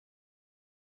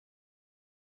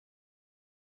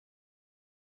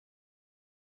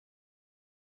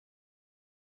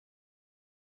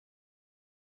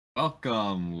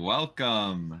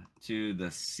Welcome to the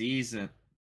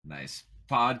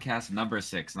podcast number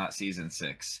 6, not season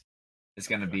 6. It's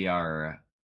going to be our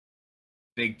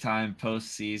big time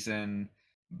postseason,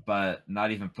 but not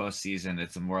even postseason.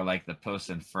 It's more like the post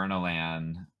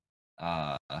InfernaLAN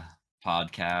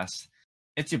podcast.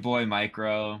 It's your boy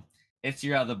Micro. It's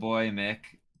your other boy Mick,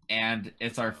 and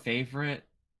it's our favorite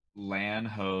LAN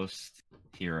host,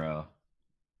 Hero.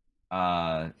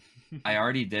 I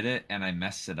already did it and I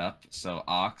messed it up. So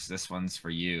Ox, this one's for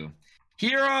you.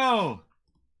 Hero!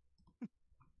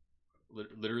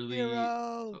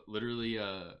 Literally,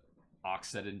 Ox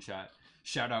said in chat,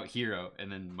 shout out Hero,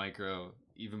 and then Micro,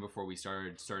 even before we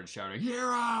started shouting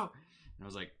Hero, and I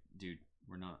was like, dude,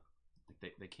 we're not.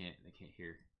 Like they can't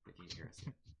hear us.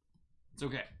 It's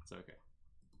okay.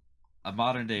 A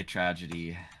modern day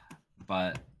tragedy,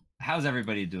 but how's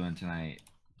everybody doing tonight?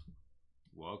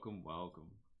 Welcome.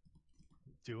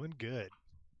 Doing good.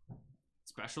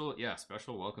 Special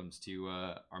welcomes to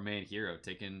our man Hero,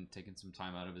 taking some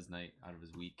time out of his night, out of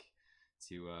his week,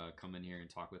 to come in here and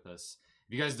talk with us.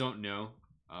 If you guys don't know,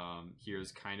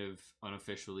 Hero's kind of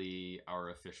unofficially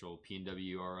our official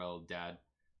Pnwrl dad.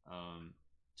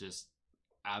 Just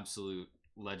absolute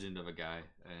legend of a guy,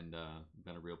 and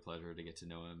been a real pleasure to get to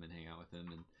know him and hang out with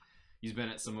him. And he's been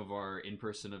at some of our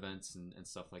in-person events and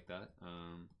stuff like that.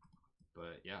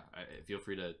 But yeah, feel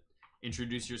free to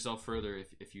introduce yourself further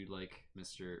if you'd like,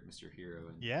 Mr. Hero.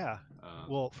 And, yeah.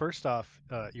 Well, first off,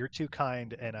 you're too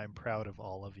kind, and I'm proud of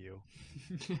all of you.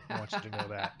 I want you to know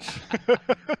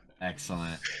that.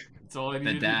 Excellent. That's all I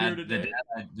needed to hear today.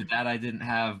 The dad I didn't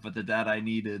have, but the dad I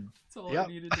needed. That's all I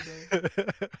needed today.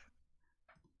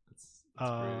 That's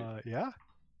great. Yeah.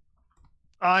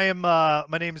 I am. My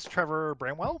name is Trevor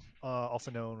Bramwell,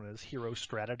 also known as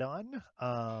Herostratodon,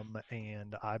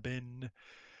 and I've been.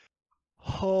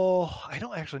 I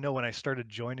don't actually know when I started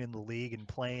joining the league and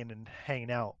playing and hanging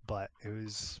out, but it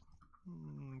was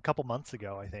a couple months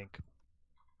ago, I think.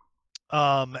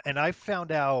 And I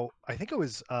found out, I think it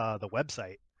was the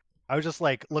website. I was just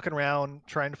like looking around,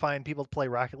 trying to find people to play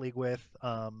Rocket League with.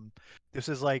 This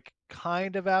is like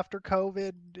kind of after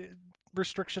COVID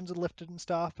restrictions had lifted and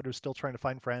stuff, but I was still trying to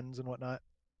find friends and whatnot.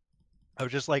 I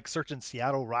was just like searching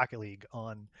Seattle Rocket League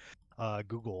on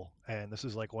Google, and this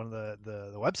is like one of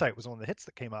the website was one of the hits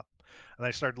that came up, and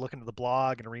I started looking at the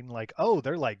blog and reading like, oh,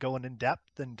 they're like going in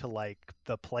depth into like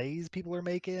the plays people are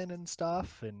making and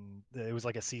stuff, and it was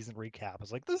like a season recap. I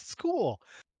was like, this is cool.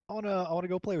 I wanna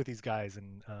go play with these guys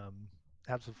and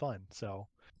have some fun. So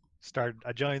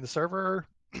I joined the server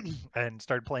and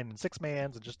started playing in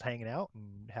 6-mans and just hanging out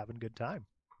and having a good time.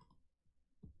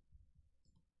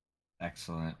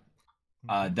 Excellent.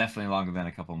 Definitely longer than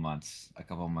a couple months. A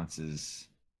couple months is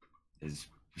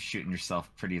shooting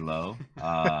yourself pretty low.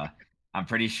 I'm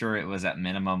pretty sure it was at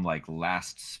minimum like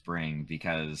last spring,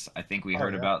 because I think we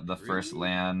heard about the first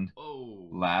LAN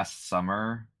last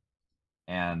summer,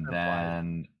 and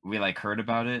then we like heard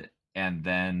about it, and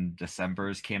then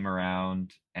December's came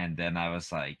around, and then I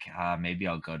was like, maybe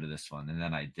I'll go to this one, and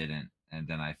then I didn't, and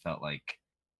then I felt like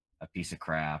a piece of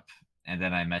crap. And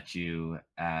then I met you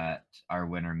at our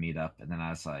winter meetup, and then I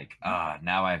was like,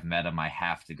 now I've met him, I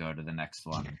have to go to the next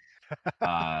one.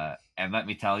 And let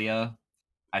me tell you,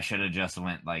 I should have just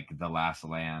went like the last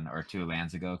LAN or 2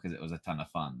 LANs ago, because it was a ton of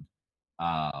fun.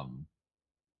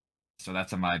 So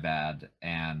that's my bad,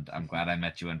 and I'm glad I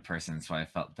met you in person, so I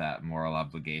felt that moral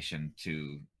obligation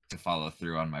to follow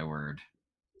through on my word.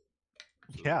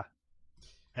 Yeah,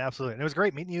 absolutely. And it was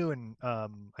great meeting you, and I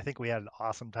think we had an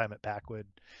awesome time at Packwood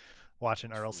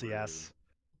watching RLCS.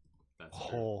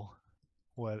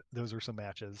 Those were some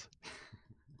matches.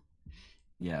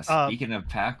 Yeah, speaking of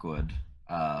Packwood,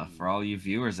 for all you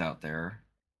viewers out there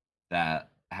that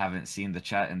haven't seen the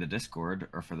chat in the Discord,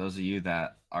 or for those of you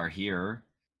that are here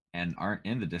and aren't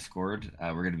in the Discord,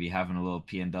 we're going to be having a little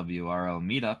PNWRL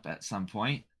meetup at some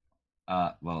point.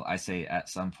 Well, I say at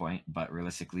some point, but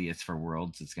realistically it's for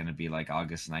Worlds. It's going to be like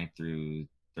August 9th through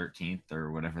 13th,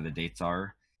 or whatever the dates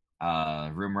are.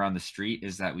 Rumor on the street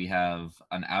is that we have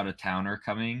an out-of-towner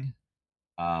coming.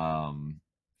 For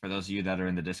those of you that are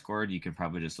in the Discord, you can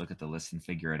probably just look at the list and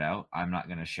figure it out. I'm not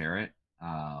going to share it.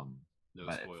 But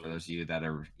spoilers. For those of you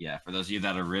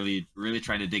that are really, really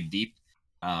trying to dig deep,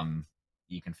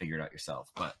 you can figure it out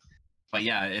yourself. But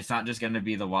yeah, it's not just going to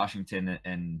be the Washington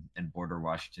and border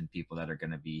Washington people that are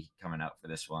going to be coming out for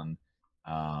this one.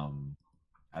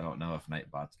 I don't know if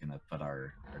Nightbot's going to put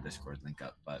our Discord link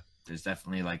up, but there's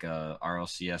definitely like a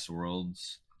RLCS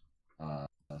Worlds.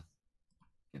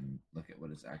 Can look at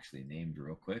what it's actually named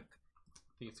real quick. I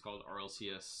think it's called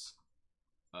RLCS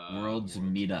Worlds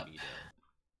Meetup.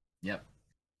 Yep.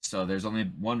 So there's only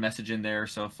one message in there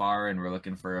so far, and we're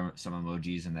looking for some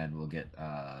emojis, and then we'll get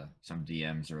some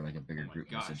DMs or like a bigger group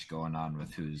message going on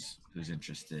with who's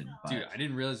interested. But, dude, I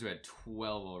didn't realize we had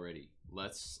 12 already.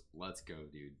 Let's go,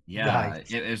 dude. Yeah,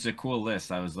 Nice. it was a cool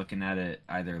list. I was looking at it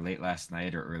either late last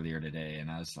night or earlier today,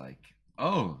 and I was like,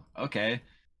 oh, okay.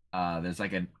 There's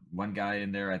like one guy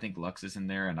in there. I think Lux is in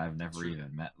there, and I've never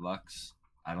even met Lux.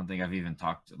 I don't think I've even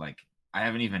talked I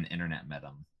haven't even internet met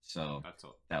him. So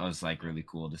that was like really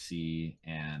cool to see,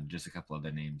 and just a couple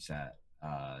other names that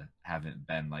haven't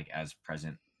been like as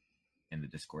present in the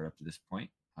Discord up to this point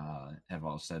have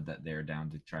all said that they're down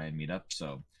to try and meet up.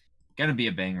 So gonna be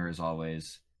a banger as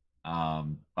always.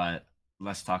 But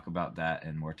let's talk about that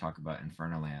and more talk about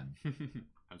InfernaLAN.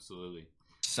 Absolutely.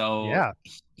 So yeah,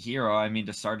 Hero, I mean,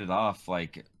 to start it off,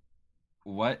 like,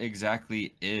 what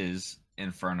exactly is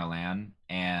InfernaLAN,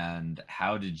 and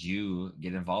how did you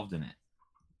get involved in it?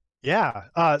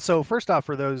 Yeah. So first off,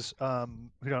 for those who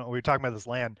don't know, we were talking about this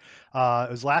LAN. It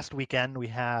was last weekend. We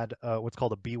had what's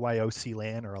called a BYOC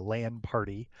LAN, or a LAN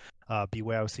party.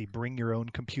 BYOC, bring your own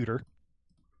computer.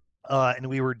 And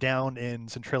we were down in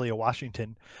Centralia,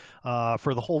 Washington,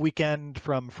 for the whole weekend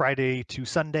from Friday to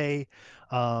Sunday.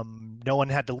 No one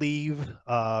had to leave.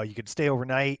 You could stay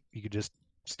overnight. You could just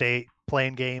stay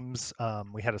playing games.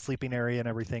 We had a sleeping area and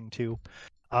everything too.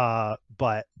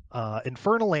 But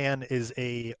InfernaLAN is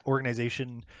a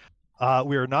organization.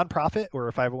 We're a nonprofit. We're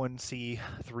a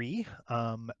 501c3,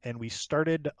 and we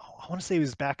started. I want to say it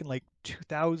was back in like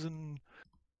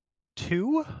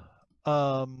 2002.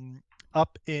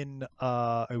 Up in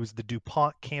it was the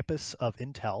DuPont campus of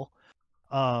Intel.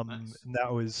 Nice. And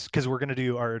that was because we're going to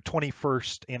do our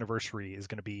 21st anniversary is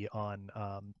going to be on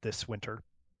this winter.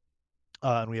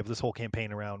 And we have this whole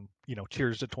campaign around,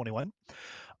 cheers to 21.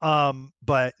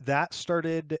 But that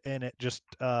started and it just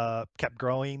kept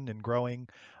growing and growing.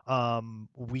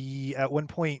 We at one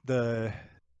point the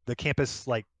campus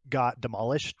got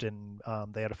demolished and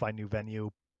they had to find new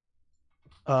venue.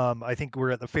 I think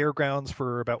we're at the fairgrounds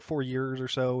for about 4 years or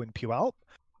so in Puyallup.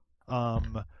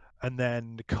 And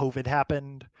then COVID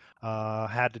happened.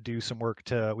 Had to do some work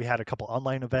we had a couple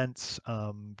online events,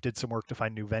 did some work to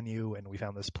find new venue, and we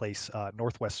found this place,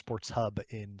 Northwest Sports Hub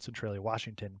in Centralia,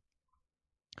 Washington.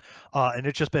 And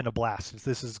it's just been a blast.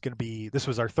 This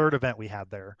was our third event we had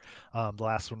there. The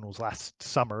last one was last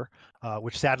summer,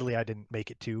 which sadly I didn't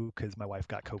make it to because my wife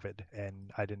got COVID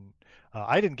and I didn't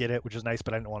get it, which is nice,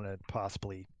 but I didn't want to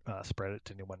possibly spread it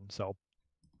to anyone. So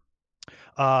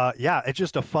yeah, it's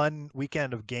just a fun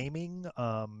weekend of gaming,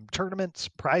 tournaments,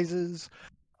 prizes,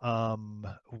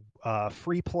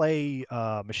 free play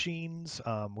machines.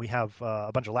 We have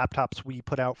a bunch of laptops we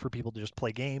put out for people to just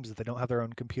play games if they don't have their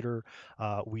own computer.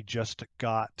 We just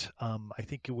got, I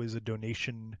think it was a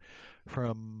donation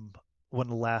from one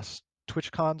of the last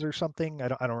TwitchCons or something. I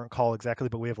don't recall exactly,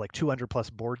 but we have like 200 plus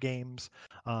board games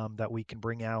that we can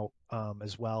bring out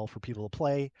as well for people to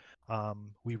play.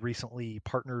 We recently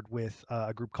partnered with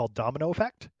a group called Domino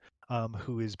Effect,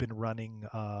 who has been running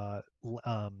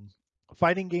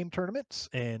fighting game tournaments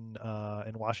in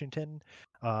Washington,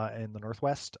 in the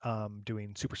Northwest,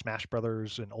 doing Super Smash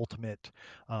Brothers and Ultimate.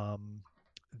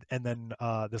 And then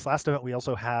this last event, we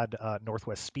also had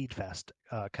Northwest Speed Fest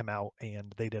come out,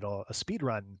 and they did a speed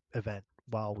run event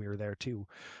while we were there too,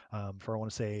 for I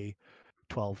want to say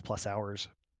 12 plus hours.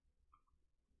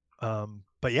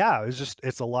 But yeah,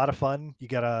 it's a lot of fun. You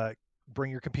gotta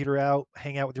bring your computer out,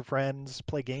 hang out with your friends,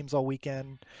 play games all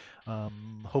weekend,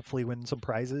 hopefully win some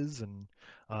prizes, and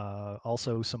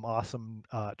also some awesome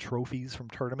trophies from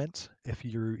tournaments if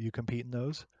you compete in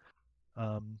those.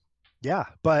 Yeah,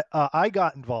 but I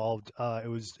got involved. It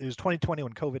was 2020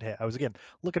 when COVID hit. I was again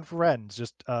looking for friends,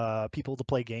 just people to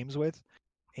play games with,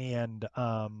 and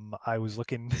I was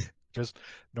looking just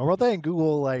normal thing.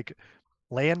 Google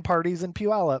LAN parties in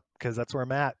Puyallup because that's where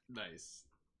I'm at. Nice.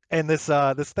 And this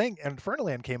thing,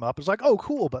 InfernaLAN came up. It was like, oh,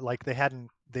 cool, but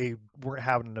they weren't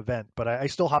having an event. But I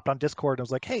still hopped on Discord and I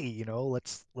was like, hey,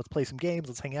 let's play some games,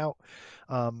 let's hang out.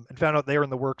 And found out they were in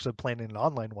the works of planning an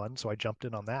online one, so I jumped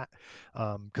in on that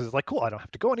because it's like, cool, I don't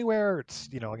have to go anywhere. It's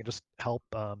I can just help.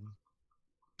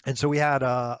 And so we had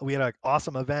an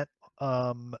awesome event.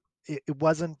 It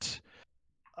wasn't.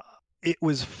 It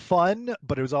was fun,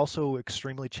 but it was also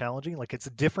extremely challenging. Like it's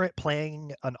different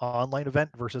playing an online event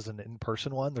versus an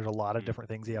in-person one. There's a lot of different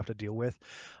things you have to deal with,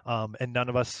 and none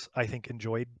of us, I think,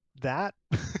 enjoyed that.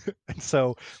 And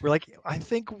so we're like, I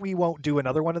think we won't do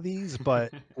another one of these,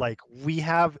 but we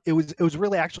have. It was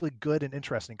really actually good and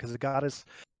interesting because it got us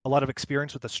a lot of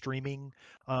experience with the streaming,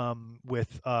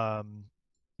 with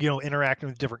interacting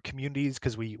with different communities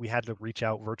because we had to reach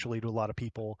out virtually to a lot of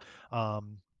people.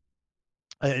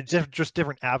 just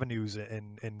different avenues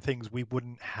and things we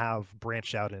wouldn't have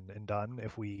branched out and done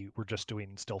if we were just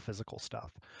doing still physical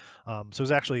stuff. So it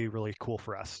was actually really cool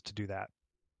for us to do that.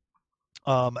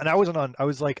 And I wasn't on. I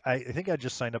was like, I think I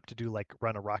just signed up to do like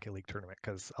run a Rocket League tournament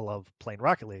because I love playing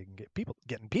Rocket League and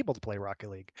getting people to play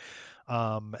Rocket League.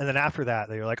 And then after that,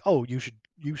 they were like, oh, you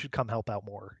should come help out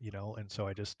more, you know. And so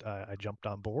I just I jumped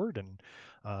on board and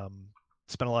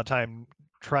spent a lot of time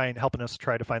helping us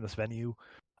try to find this venue.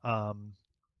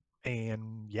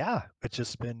 And yeah,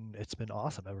 it's been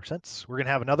awesome ever since. We're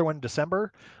gonna have another one in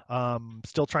December.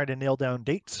 Still trying to nail down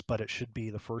dates, but it should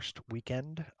be the first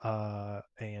weekend.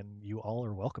 And you all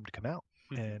are welcome to come out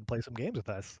and play some games with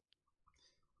us.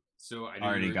 So I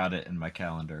already got it in my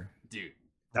calendar, dude.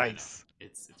 Nice.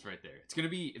 It's right there. It's gonna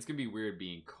be weird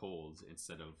being cold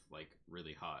instead of like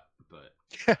really hot, but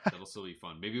that'll still be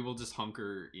fun. Maybe we'll just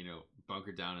bunker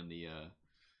down in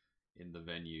the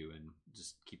venue and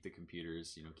just keep the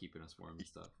computers, keeping us warm and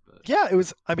stuff. But yeah, it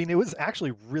was. I mean, it was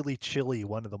actually really chilly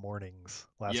one of the mornings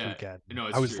last weekend. No,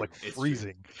 I was true. like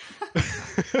freezing.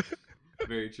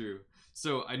 Very true.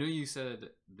 So I know you said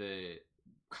that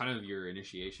kind of your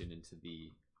initiation into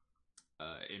the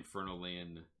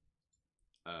InfernaLAN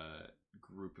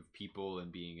group of people and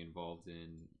being involved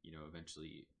in,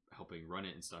 eventually helping run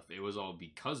it and stuff. It was all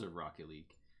because of Rocket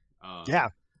League. Yeah.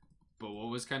 But what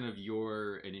was kind of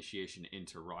your initiation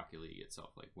into Rocket League itself?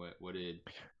 Like,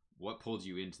 what pulled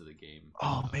you into the game?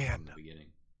 Oh man, from the beginning.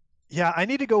 Yeah, I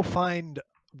need to go find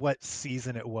what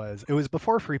season it was. It was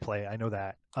before free play. I know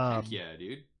that. Heck yeah,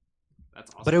 dude. That's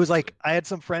awesome. But it was like I had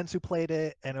some friends who played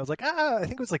it, and I was like, I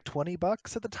think it was like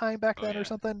 $20 at the time back then or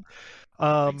something.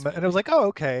 And I was like, oh,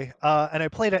 okay. And I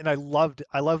played it, and I loved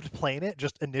playing it.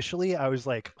 Just initially, I was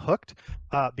like hooked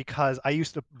because I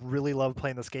used to really love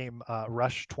playing this game,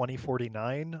 Rush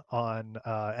 2049 on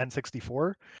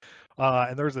N64.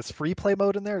 And there's this free play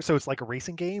mode in there, so it's like a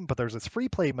racing game, but there's this free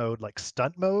play mode, like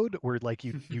stunt mode, where like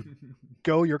you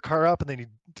go your car up and then you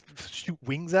shoot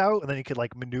wings out and then you could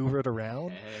like maneuver it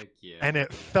around. Heck yeah. And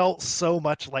it felt so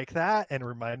much like that and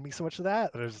reminded me so much of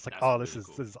that. And I was just like, oh, this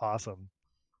is awesome.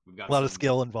 We've got a lot of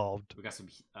skill involved. We got some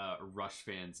Rush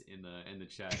fans in the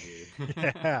chat here.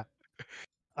 Yeah.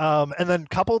 And then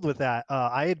coupled with that,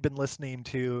 I had been listening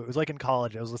to, it was like in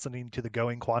college, I was listening to the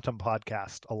Going Quantum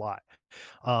podcast a lot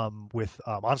with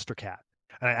Monster Cat.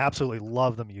 And I absolutely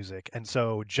love the music. And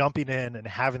so jumping in and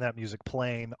having that music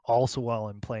playing also while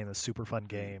I'm playing this super fun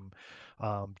game,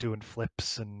 doing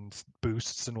flips and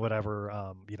boosts and whatever,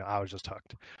 I was just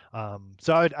hooked.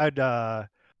 So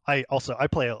I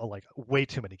play like way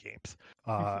too many games.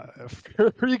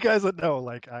 For you guys that know,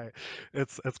 like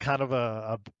it's kind of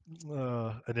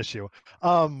an issue.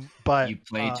 But you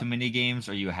play too many games,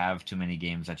 or you have too many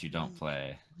games that you don't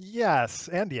play. Yes,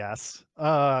 and yes.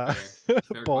 Fair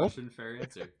Both. question, fair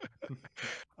answer.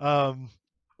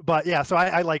 But yeah, so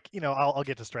I like, I'll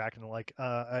get distracted and like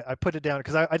I put it down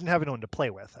because I didn't have anyone to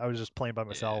play with. I was just playing by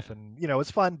myself, and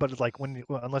it's fun, but it's like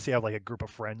unless you have like a group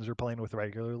of friends you're playing with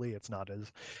regularly, it's not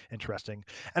as interesting.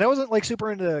 And I wasn't like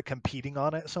super into competing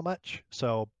on it so much,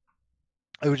 so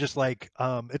it was just like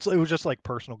it was just like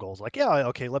personal goals. Like, yeah,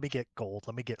 okay, let me get gold,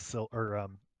 let me get silver or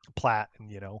plat,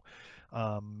 and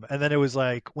and then it was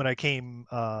like when I came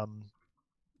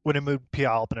when I moved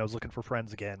Pnwrl and I was looking for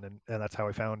friends again, and that's how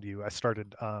I found you. I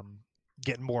started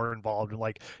getting more involved and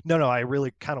like, no, I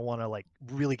really kind of want to like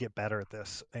really get better at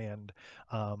this, and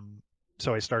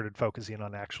so I started focusing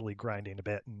on actually grinding a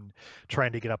bit and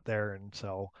trying to get up there. And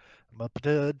so I'm up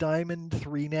to Diamond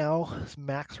 3 now,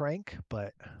 max rank,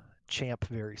 but champ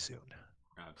very soon.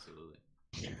 Absolutely,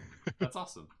 that's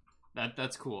awesome.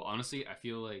 That's cool. Honestly, I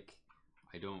feel like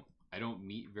I don't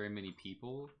meet very many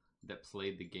people that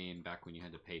played the game back when you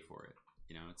had to pay for it.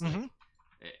 It's like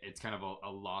it's kind of a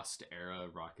lost era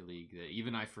of Rocket League that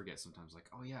even I forget sometimes. Like,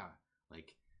 oh yeah,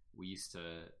 like we used to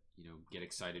get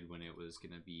excited when it was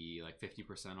gonna be like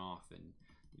 50% off, and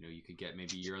you could get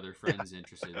maybe your other friends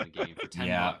interested in the game for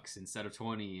 $10 instead of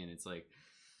 20, and it's like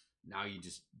now you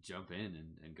just jump in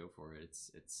and go for it.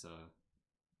 It's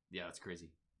it's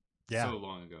crazy. Yeah, so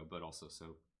long ago, but also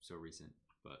so recent.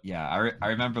 But yeah, I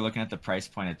remember looking at the price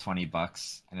point at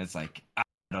 $20, and it's like, I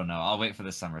don't know, I'll wait for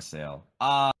the summer sale.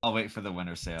 I'll wait for the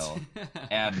winter sale.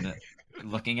 And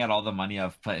looking at all the money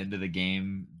I've put into the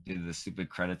game due to the stupid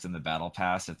credits in the battle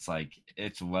pass, it's like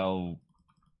the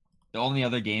only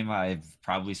other game I've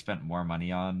probably spent more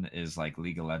money on is like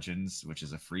League of Legends, which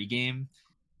is a free game.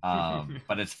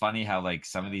 But it's funny how like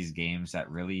some of these games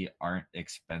that really aren't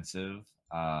expensive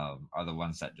are the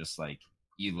ones that just like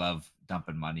you love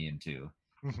dumping money into.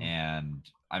 And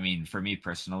I mean, for me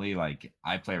personally, like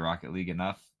I play Rocket League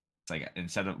enough It's like,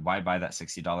 instead of, why buy that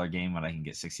 $60 game when I can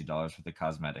get $60 worth of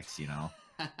cosmetics, you know?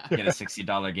 Get a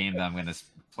 $60 game that I'm going to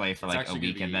play for like a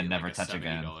week and then never touch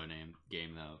again.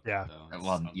 Game though. Yeah.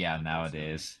 Well, yeah,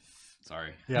 nowadays.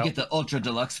 Sorry. Yeah. You get the ultra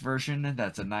deluxe version.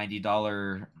 That's a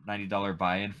 $90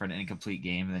 buy-in for an incomplete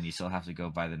game, and then you still have to go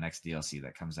buy the next DLC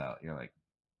that comes out. You're like,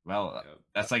 well,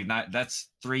 that's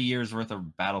 3 years worth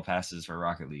of battle passes for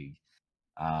Rocket League.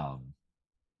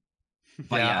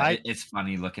 But yeah, it's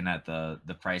funny looking at the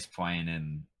price point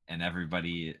and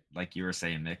everybody, like you were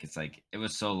saying, Mick. It's like, it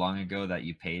was so long ago that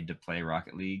you paid to play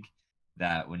Rocket League,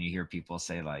 that when you hear people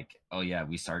say like, oh yeah,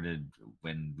 we started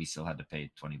when we still had to pay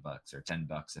 $20 or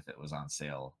 $10 if it was on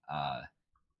sale,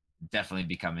 definitely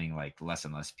becoming like less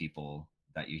and less people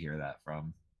that you hear that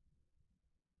from.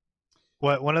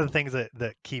 One of the things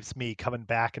that keeps me coming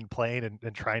back and playing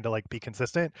and trying to like be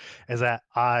consistent is that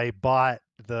I bought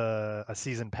a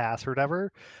season pass or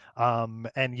whatever,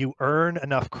 and you earn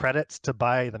enough credits to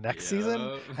buy the next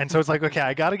season, and so it's like, okay,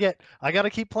 I gotta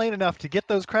keep playing enough to get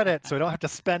those credits so I don't have to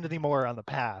spend any more on the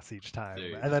pass each time,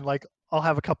 and then like I'll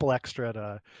have a couple extra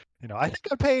to, I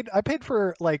think I paid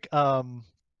for like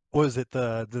what was it,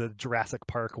 the Jurassic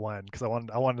Park one, because I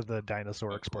wanted the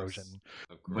dinosaur explosion.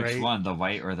 Which one, the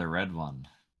white or the red one?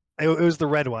 It was the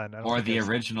red one. Or the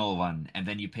original one, and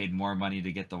then you paid more money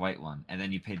to get the white one, and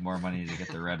then you paid more money to get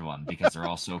the red one, because they're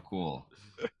all so cool.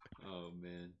 Oh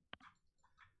man,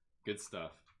 good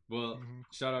stuff. Well,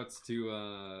 shout outs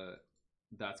to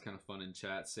That's Kind of Fun in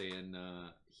chat saying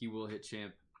he will hit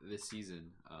champ this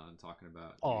season. Talking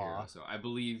about Hero. So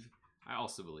I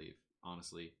also believe,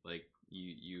 honestly, like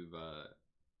you've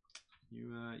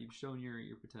shown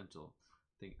your potential.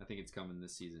 I think it's coming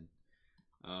this season.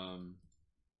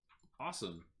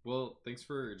 Awesome. Well, thanks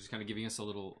for just kind of giving us a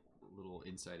little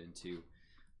insight into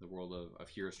the world of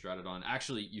Herostratodon.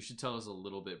 Actually, you should tell us a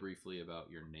little bit briefly about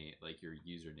your name, like your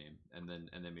username, and then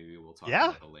maybe we'll talk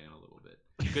about the LAN a little bit.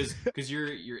 Because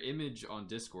your image on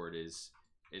Discord is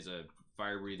a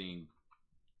fire breathing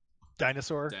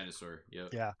dinosaur.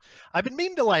 Yep. Yeah. I've been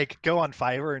meaning to like go on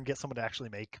Fiverr and get someone to actually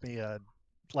make me a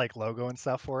like logo and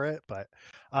stuff for it, but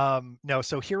no.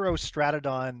 So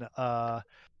Herostratodon,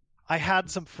 I had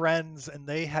some friends and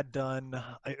they had done,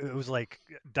 it was like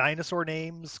dinosaur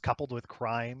names coupled with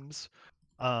crimes,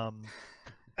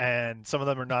 and some of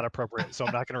them are not appropriate, so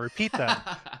I'm not going to repeat them.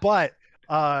 But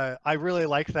I really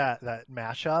like that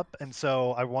mashup, and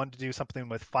so I wanted to do something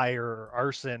with fire or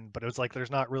arson, but it was like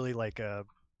there's not really like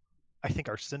I think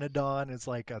Arsenodon is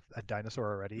like a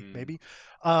dinosaur already, maybe.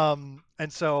 And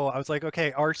so I was like,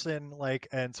 okay, arson, like,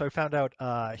 and so I found out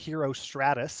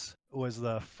Herostratus was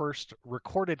the first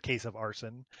recorded case of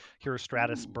arson.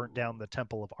 Herostratus burnt down the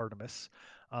temple of Artemis.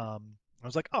 I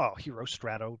was like, oh,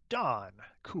 Herostratodon,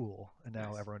 cool. And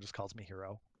now everyone just calls me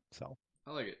Hero. So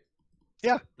I like it.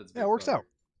 Yeah, it works out.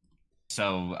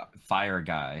 So Fire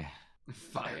Guy.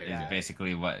 Fire is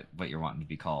basically what you're wanting to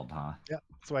be called, huh? Yeah,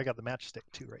 that's why I got the matchstick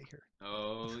too right here.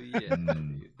 Oh yeah,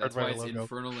 that's why it's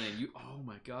InfernaLAN. Oh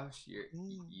my gosh,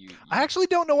 you I actually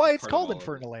don't know why it's called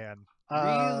InfernaLAN.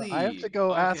 Really? I have to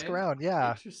go ask around.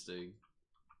 Yeah. Interesting.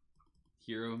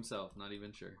 Hero himself, not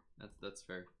even sure. That's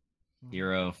fair.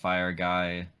 Hero, Fire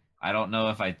Guy. I don't know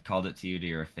if I called it to you to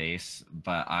your face,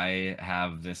 but I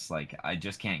have this like, I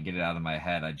just can't get it out of my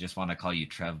head. I just want to call you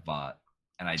Trevbot.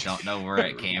 And I don't know where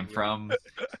it came from,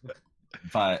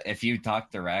 but if you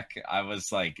talk to Rec, I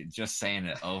was like just saying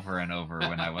it over and over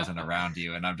when I wasn't around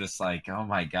you, and I'm just like, oh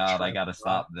my god, I gotta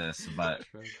stop this, but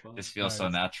this feels so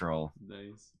natural.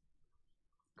 Nice,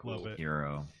 cool.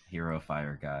 Hero,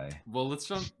 Fire Guy. Well, let's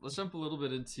jump a little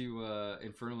bit into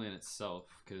InfernaLAN itself,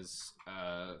 because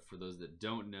for those that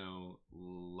don't know,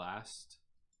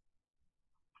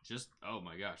 oh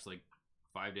my gosh, like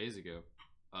 5 days ago,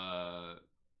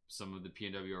 some of the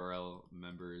Pnwrl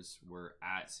members were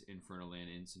at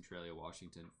InfernaLAN in Centralia,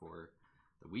 Washington for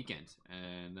the weekend,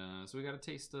 and so we got a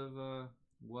taste of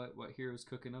what Hero's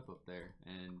cooking up there.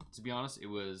 And to be honest, it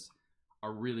was a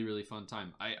really, really fun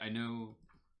time. I know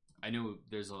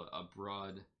there's a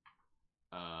broad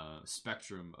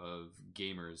spectrum of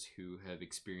gamers who have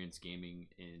experienced gaming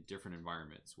in different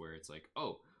environments, where it's like,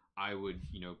 oh, I would,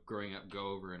 growing up, go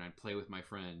over and I'd play with my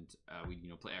friend. We'd,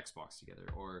 play Xbox together,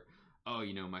 or oh,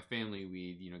 my family,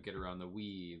 we'd, get around the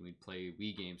Wii and we'd play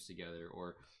Wii games together,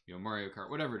 or, Mario Kart,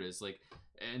 whatever it is. Like,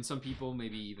 and some people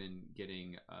maybe even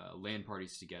getting LAN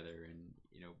parties together and,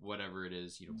 whatever it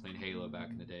is, playing Halo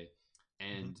back in the day.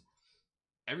 And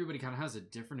everybody kind of has a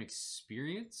different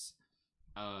experience.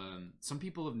 Some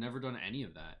people have never done any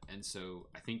of that. And so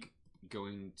I think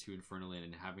going to InfernaLAN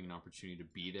and having an opportunity to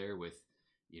be there with,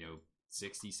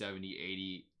 60, 70,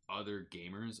 80 other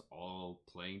gamers all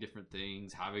playing different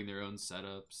things, having their own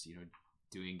setups, you know,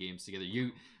 doing games together.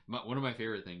 One of my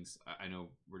favorite things, I know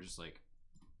we're just like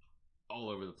all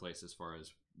over the place as far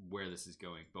as where this is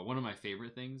going, but one of my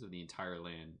favorite things of the entire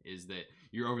LAN is that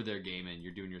you're over there gaming,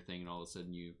 you're doing your thing, and all of a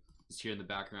sudden you just hear in the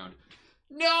background,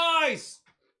 nice!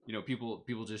 You know,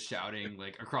 people just shouting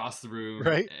like across the room,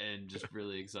 right? And just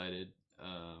really excited.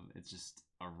 It's just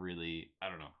a really, I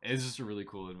don't know, it's just a really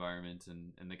cool environment,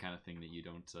 and the kind of thing that you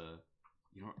don't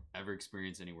ever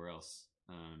experience anywhere else.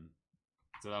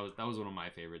 So that was one of my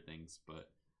favorite things. But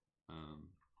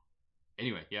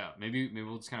anyway, yeah, maybe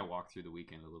we'll just kind of walk through the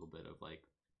weekend a little bit of like,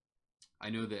 I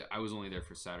know that I was only there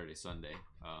for Saturday, Sunday.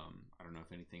 I don't know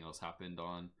if anything else happened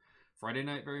on Friday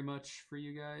night very much for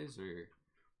you guys, or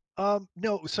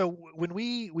No. So when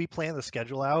we plan the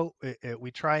schedule out,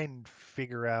 we try and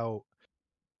figure out.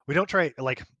 We don't try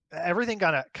like everything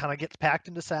kind of gets packed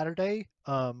into Saturday,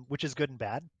 which is good and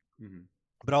bad. mm-hmm.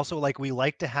 But also like we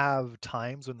like to have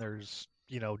times when there's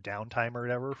downtime or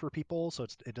whatever for people, so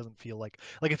it doesn't feel like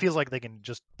it feels like they can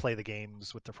just play the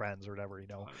games with their friends or whatever.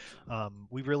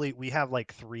 100%. We have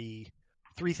like three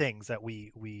things that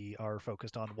we are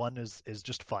focused on. One is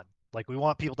just fun. Like we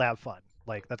want people to have fun.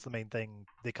 Like that's the main thing.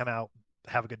 They come out,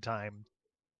 have a good time,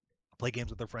 play games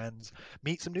with their friends,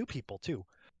 meet some new people too.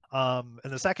 And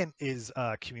the second is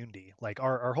community. Like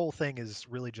our whole thing is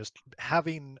really just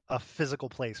having a physical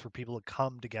place for people to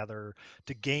come together,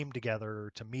 to game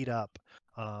together, to meet up,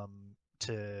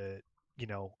 to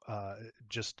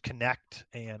just connect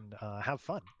and have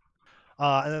fun.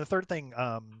 And then the third thing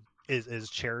is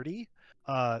charity.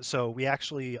 So we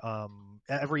actually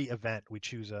every event we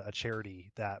choose a charity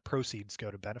that proceeds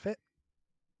go to benefit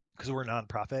because we're a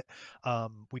nonprofit.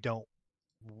 We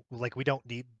don't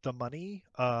need the money,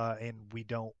 and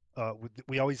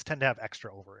we always tend to have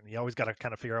extra over, and you always got to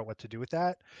kind of figure out what to do with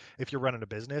that. If you're running a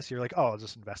business, you're like, oh, I'll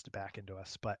just invest it back into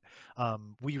us. But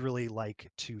we really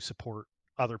like to support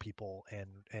other people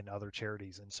and other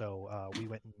charities, and so we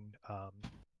went and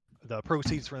the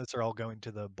proceeds from this are all going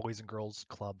to the Boys and Girls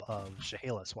Club of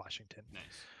Chehalis, Washington. Nice.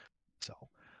 So,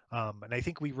 and I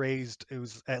think we raised, it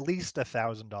was at least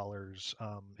 $1,000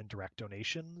 in direct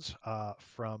donations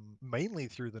from mainly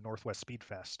through the Northwest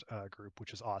Speedfest group,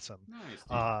 which is awesome.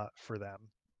 Nice, for them.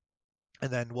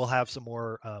 And then we'll have some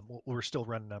more. We're still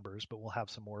running numbers, but we'll have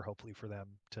some more hopefully for them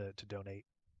to donate,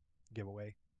 give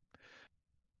away.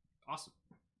 Awesome.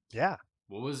 Yeah.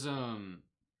 What was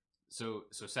So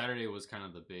Saturday was kind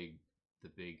of the big.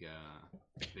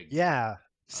 Yeah.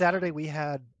 Saturday we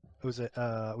had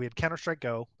we had Counter-Strike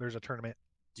Go. There's a tournament.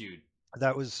 Dude,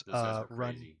 that was run.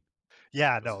 Crazy.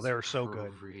 Yeah, no, they were so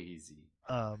good. Crazy.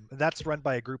 And that's run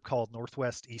by a group called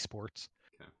Northwest Esports.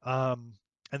 Okay.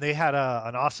 And they had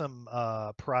an awesome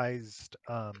prized.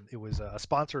 It was a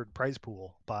sponsored prize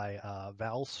pool by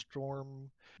Valstorm.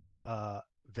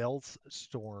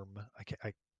 Velstorm.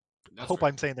 I hope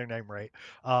I'm saying their name right.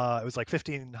 It was like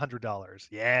 $1,500.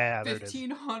 Yeah, there it is.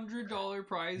 $1,500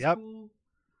 prize Yep. pool.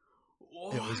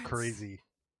 What? It was crazy.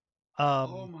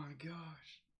 Oh my gosh.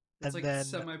 That's and like then,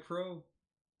 semi-pro.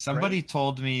 Somebody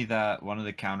told me that one of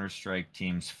the Counter-Strike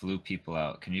teams flew people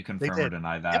out. Can you confirm or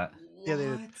deny that? Yep. Yeah, they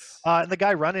did. And the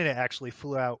guy running it actually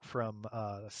flew out from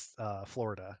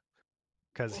Florida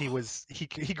because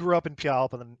he grew up in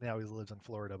Puyallup and then now he lives in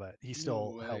Florida, but he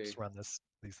still helps run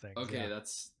these things. Okay, yeah.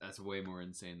 that's way more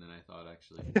insane than I thought,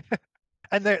 actually.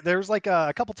 And there's like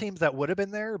a couple teams that would have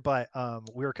been there, but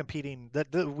we were competing.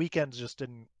 The weekends just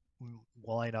didn't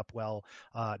line up well.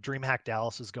 DreamHack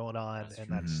Dallas is going on,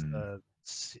 that's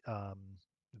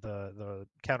the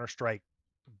Counter-Strike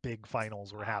big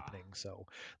finals were happening, so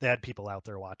they had people out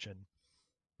there watching.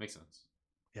 Makes sense.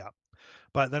 Yeah,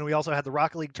 but then we also had the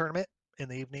Rocket League tournament in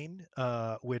the evening,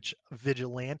 which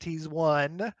Vigilantes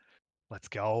won. Let's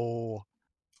go.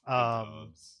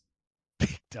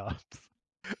 Big dubs.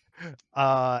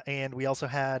 And we also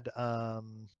had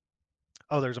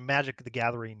there's a Magic the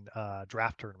Gathering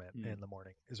draft tournament in the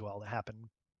morning as well that happened.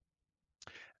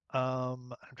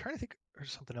 I'm trying to think.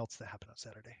 There's something else that happened on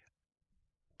Saturday,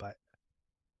 but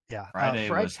yeah, Friday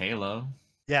was Halo.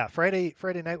 Yeah, Friday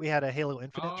night we had a Halo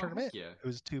Infinite tournament. Yeah, it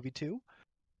was 2v2.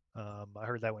 I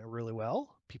heard that went really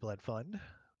well. People had fun.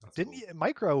 That's Didn't cool. you,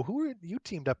 Micro? Who were you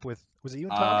teamed up with? Was it you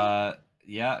and Tommy?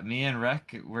 Yeah, me and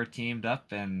Rec were teamed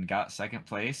up and got second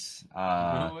place.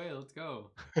 No way, let's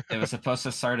go. It was supposed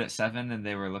to start at 7, and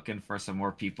they were looking for some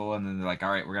more people, and then they're like,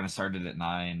 "All right, we're gonna start it at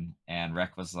 9." And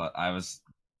Rec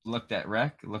looked at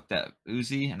Rec, looked at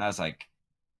Uzi, and I was like,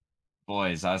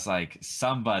 "Boys," I was like,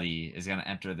 "somebody is gonna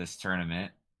enter this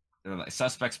tournament." They're like,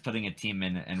 "Suspects putting a team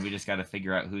in, and we just got to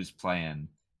figure out who's playing."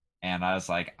 And I was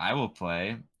like, "I will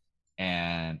play."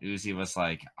 and Uzi was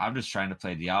like, I'm just trying to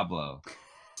play Diablo.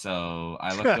 So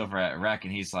I looked over at Rec,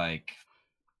 and he's like,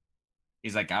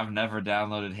 I've never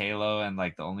downloaded Halo, and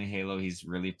like the only Halo he's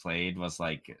really played was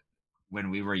like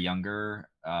when we were younger.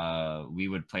 We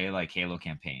would play like Halo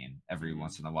campaign every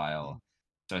once in a while.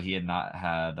 So he had not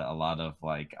had a lot of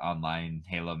like online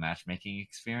Halo matchmaking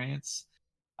experience.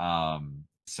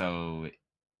 So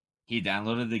he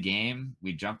downloaded the game.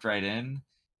 We jumped right in,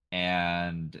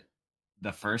 and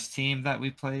the first team that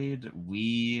we played,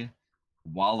 we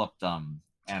walloped them,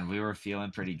 and we were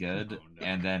feeling pretty good. Oh, no.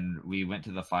 And then we went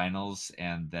to the finals,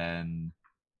 and then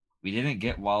we didn't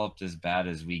get walloped as bad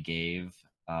as we gave,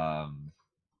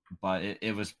 but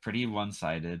it was pretty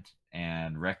one-sided.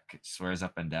 And Rec swears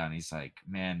up and down, he's like,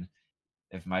 man,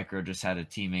 if Micro just had a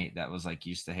teammate that was like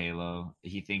used to Halo,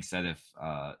 he thinks that if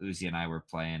Uzi and I were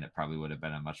playing, it probably would have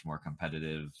been a much more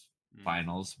competitive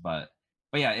finals. But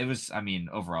yeah, it was, I mean,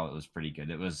 overall it was pretty good.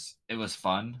 It was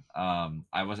fun.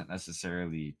 I wasn't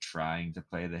necessarily trying to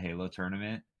play the Halo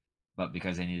tournament, but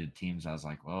because I needed teams, I was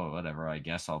like, well, whatever, I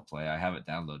guess I'll play. I have it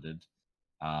downloaded.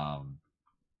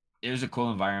 It was a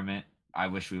cool environment. I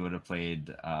wish we would have played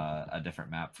a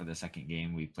different map for the second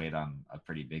game. We played on a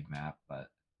pretty big map, but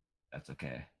that's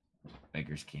okay.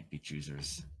 Beggars can't be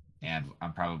choosers. And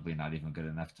I'm probably not even good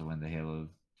enough to win the Halo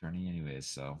tourney anyways,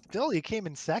 so. Still, you came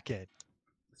in second.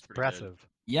 That's Impressive.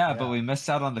 Yeah, but we missed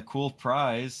out on the cool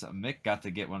prize. Mick got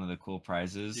to get one of the cool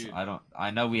prizes. Dude.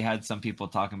 I know we had some people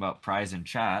talking about prize in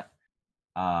chat.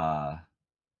 Yeah.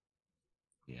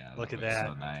 Look at that.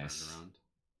 So nice.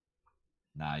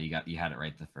 Nah, you had it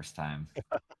right the first time.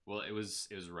 Well, it was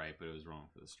right, but it was wrong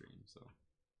for the stream, so.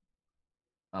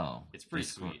 Oh, it's pretty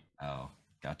sweet. Oh,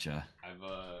 gotcha. I don't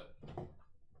know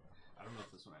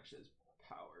if this one actually has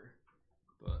power,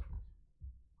 but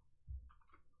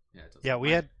yeah, it does. Yeah,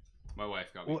 we had. My wife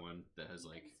got me one that has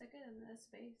like. Stick it in this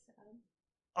space, Adam.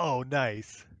 Oh,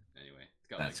 nice. Anyway, it's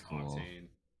got That's like cool. Octane.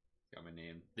 It's got my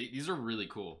name. These are really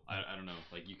cool. I don't know,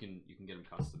 like you can get them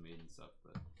custom made and stuff,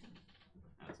 but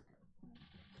that's okay.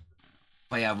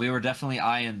 But yeah, we were definitely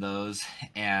eyeing those,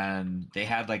 and they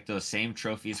had like those same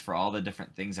trophies for all the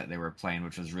different things that they were playing,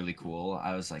 which was really cool.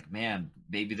 I was like, man,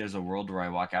 maybe there's a world where I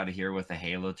walk out of here with a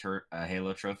Halo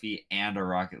trophy and a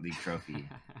Rocket League trophy.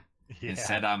 Yeah.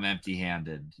 Instead, I'm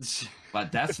empty-handed.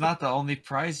 But that's not the only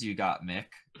prize you got, Mick.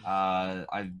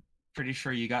 I'm pretty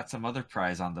sure you got some other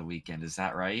prize on the weekend. Is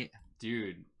that right?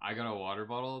 Dude, I got a water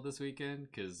bottle this weekend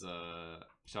because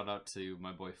shout out to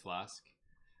my boy Flask.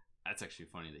 That's actually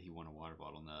funny that he won a water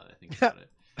bottle now that I think about it.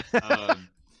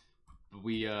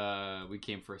 We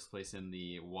came first place in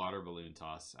the water balloon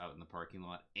toss out in the parking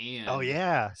lot, and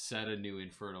set a new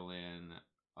InfernaLAN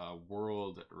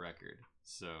world record.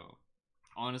 So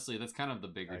honestly, that's kind of the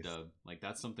bigger dub. Like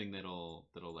that's something that'll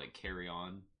like carry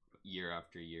on year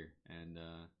after year, and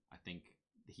I think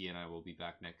he and I will be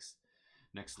back next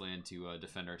LAN to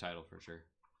defend our title for sure.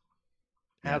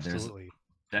 Yeah, absolutely.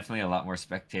 Definitely a lot more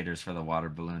spectators for the water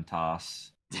balloon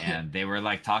toss, and they were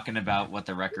like talking about what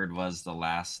the record was the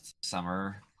last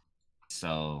summer.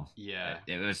 So yeah,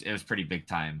 it was pretty big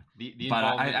time. But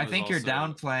I think you're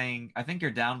downplaying. I think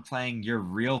you're downplaying your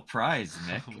real prize,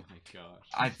 Mick. Oh my gosh!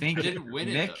 I think I didn't win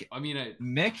Mick, it. I mean,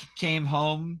 Mick came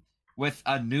home with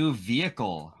a new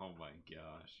vehicle. Oh my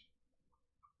gosh!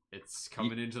 It's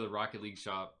coming into the Rocket League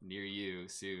shop near you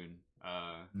soon.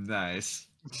 Nice.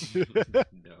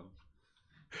 No.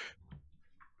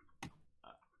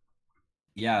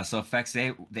 Yeah, so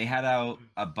Fex, they had out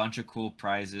a bunch of cool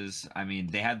prizes. I mean,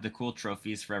 they had the cool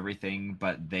trophies for everything,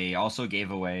 but they also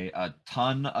gave away a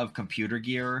ton of computer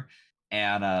gear.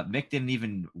 And Mick didn't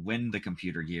even win the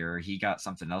computer gear. He got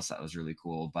something else that was really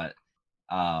cool. But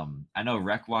I know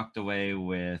Rec walked away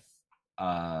with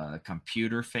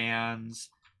computer fans.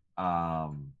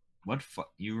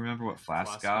 You remember what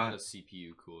Flask got? A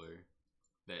CPU cooler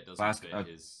that doesn't fit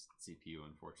his CPU,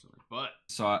 unfortunately. But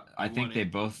so I think they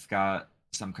both got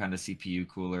some kind of CPU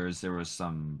coolers. There was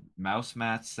some mouse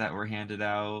mats that were handed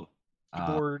out.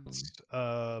 Keyboards.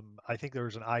 I think there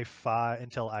was an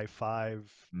Intel i5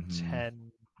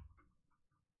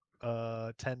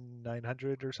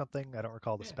 10900 or something. I don't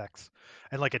recall the specs.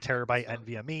 And like a terabyte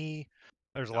NVMe.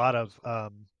 There's a lot of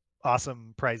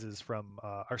awesome prizes from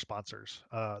our sponsors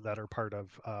that are part of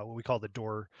what we call the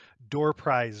door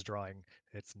prize drawing.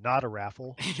 It's not a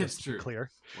raffle. Just to be clear.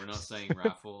 We're not saying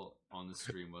raffle on the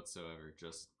stream whatsoever.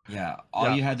 Just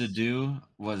all you had to do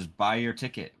was buy your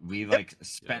ticket. We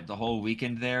spent the whole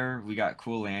weekend there. We got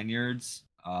cool lanyards.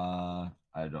 I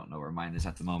don't know where mine is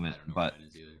at the moment, but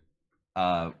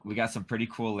we got some pretty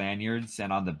cool lanyards,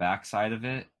 and on the back side of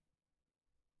it,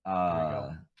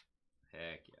 heck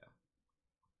yeah.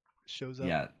 shows up.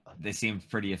 Yeah, they seemed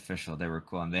pretty official. They were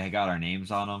cool, and they got our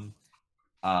names on them.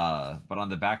 But on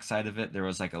the back side of it, there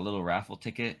was like a little raffle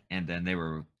ticket, and then they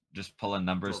were just pulling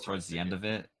numbers towards the end of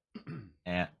it.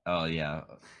 And oh yeah,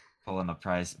 pulling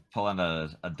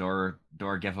a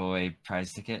door giveaway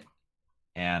prize ticket,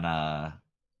 and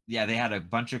yeah, they had a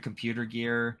bunch of computer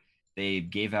gear. They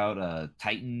gave out a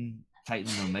Titan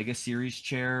Omega Series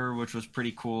chair, which was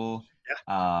pretty cool.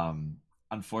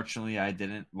 Unfortunately, I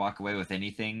didn't walk away with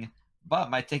anything, but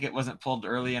my ticket wasn't pulled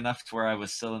early enough to where I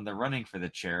was still in the running for the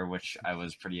chair, which I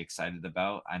was pretty excited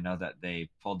about. I know that they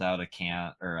pulled out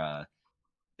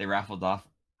they raffled off.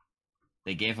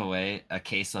 They gave away a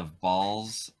case of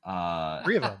balls,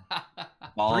 3 of them.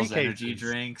 balls, 3 energy cases.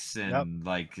 drinks, and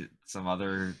like some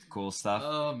other cool stuff.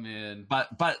 Oh man!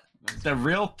 But the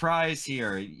real prize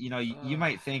here, you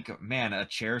might think, man, a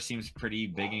chair seems pretty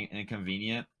big and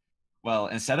inconvenient. Well,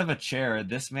 instead of a chair,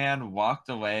 this man walked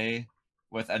away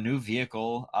with a new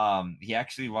vehicle. He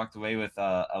actually walked away with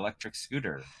a electric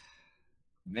scooter.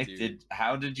 Mick,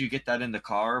 how did you get that in the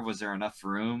car? Was there enough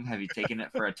room? Have you taken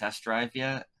it for a test drive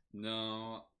yet?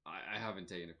 No, I haven't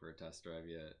taken it for a test drive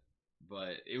yet.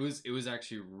 But it was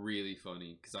actually really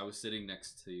funny because I was sitting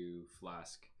next to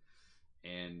Flask,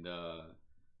 and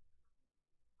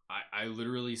I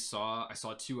literally saw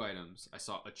 2 items. I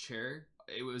saw a chair.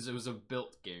 It was a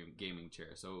built gaming chair,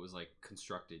 so it was like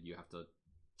constructed. You have to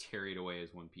carry it away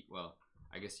as one piece. Well,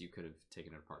 I guess you could have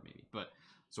taken it apart maybe. But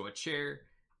so a chair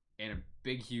and a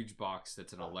big huge box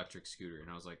that's an electric scooter, and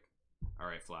I was like, all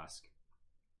right, Flask,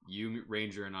 you,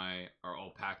 Ranger, and I are all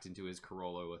packed into his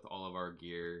Corolla with all of our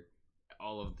gear,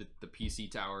 all of the PC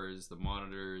towers, the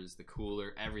monitors, the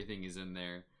cooler, everything is in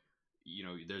there.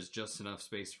 There's just enough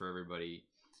space for everybody.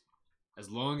 As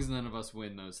long as none of us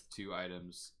win those 2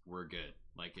 items, we're good.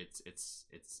 Like it's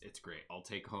great. I'll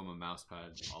take home a mouse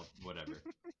pad. Whatever.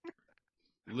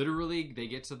 Literally, they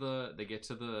get to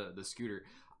the scooter.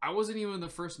 I wasn't even the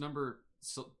first number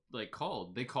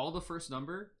called. They called the first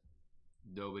number.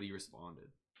 Nobody responded.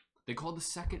 They called the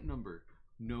second number.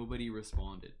 Nobody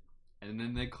responded. And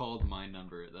then they called my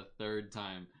number the 3rd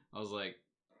time. I was like,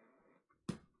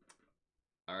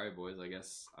 all right, boys, I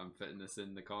guess I'm fitting this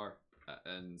in the car.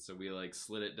 And so we like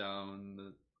slid it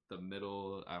down the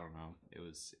middle. I don't know. It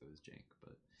was jank,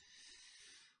 but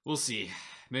we'll see.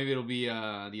 Maybe it'll be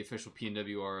the official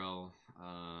Pnwrl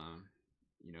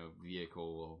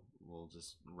vehicle. We'll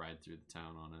just ride through the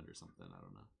town on it or something. I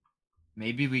don't know.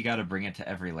 Maybe we got to bring it to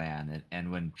every LAN,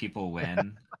 and when people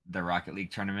win the Rocket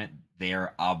League tournament, they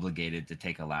are obligated to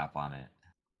take a lap on it.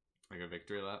 Like a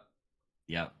victory lap?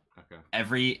 Yep.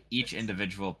 Okay. Each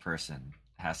individual person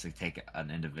has to take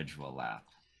an individual lap.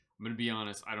 I'm gonna be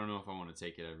honest. I don't know if I want to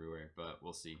take it everywhere, but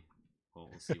we'll see.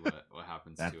 We'll see what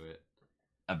happens to it.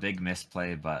 A big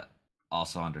misplay, but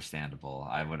also understandable.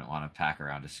 I wouldn't want to pack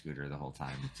around a scooter the whole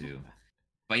time too.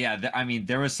 But yeah,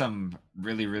 there was some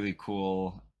really, really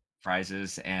cool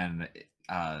prizes, and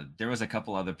there was a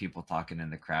couple other people talking in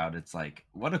the crowd. It's like,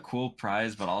 what a cool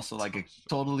prize, but also like a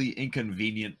totally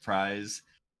inconvenient prize.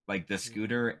 Like the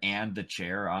scooter and the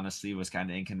chair, honestly, was kind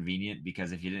of inconvenient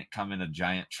because if you didn't come in a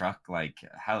giant truck, like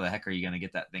how the heck are you going to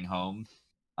get that thing home?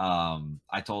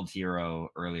 I told Hero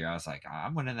earlier, I was like,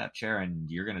 I'm winning that chair and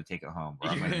you're going to take it home. Or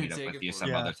I'm going to meet up with you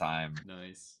some other time.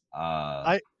 Nice.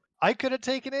 I could have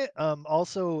taken it.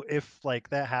 Also, if like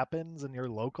that happens and you're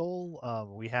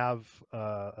local, we have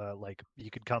like you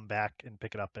could come back and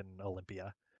pick it up in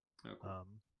Olympia. Oh, cool.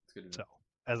 That's good to know. So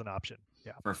as an option,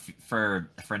 yeah.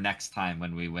 For next time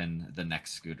when we win the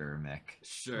next scooter, Mick.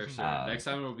 Sure. Next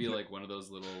time it'll be like one of those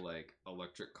little like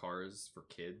electric cars for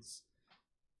kids.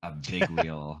 A big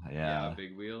wheel, yeah. Yeah, a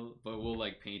big wheel. But we'll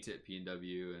like paint it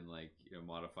PNW and like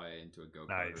modify it into a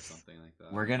go-kart or something like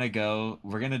that.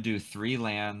 We're gonna do 3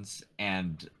 LANs,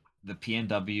 and the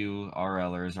PNW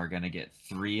RLers are gonna get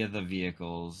 3 of the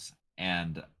vehicles,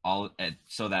 and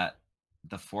so that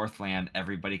the 4th LAN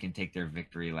everybody can take their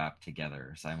victory lap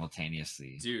together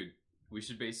simultaneously. Dude, we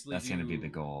should basically that's gonna be the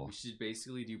goal. We should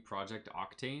basically do Project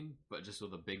Octane, but just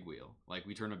with a big wheel. Like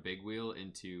we turn a big wheel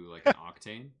into like an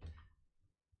Octane.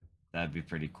 That'd be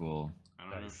pretty cool. I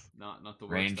don't know. Not the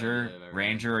worst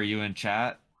Ranger, are you in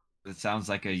chat? It sounds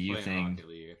like a you thing. Rocket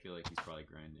League. I feel like he's probably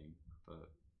grinding. But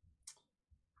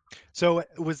so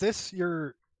was this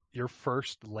your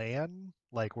first LAN,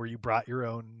 like where you brought your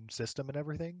own system and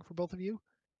everything for both of you?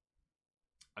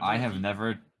 I have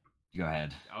never. Go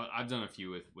ahead. I've done a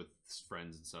few with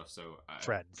friends and stuff. So I've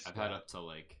had up to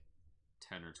like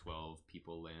 10 or 12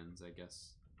 people LANs, I guess.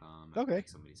 At like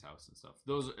somebody's house and stuff.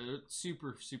 Those are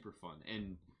super, super fun,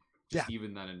 and just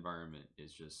even that environment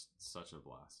is just such a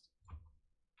blast.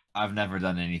 I've never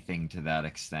done anything to that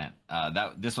extent.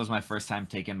 This was my first time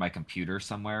taking my computer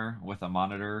somewhere with a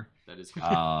monitor. That is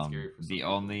kind of scary for some The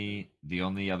people.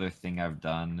 only other thing I've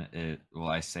done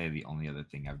I say the only other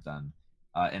thing I've done.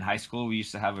 In high school, we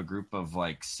used to have a group of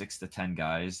like 6 to 10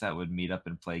 guys that would meet up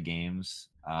and play games.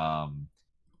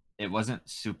 It wasn't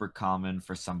super common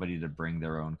for somebody to bring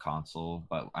their own console,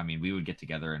 but I mean, we would get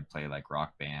together and play like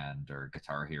Rock Band or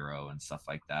Guitar Hero and stuff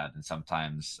like that. And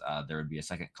sometimes there would be a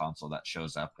second console that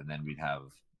shows up, and then we'd have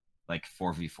like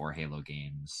 4v4 Halo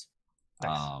games.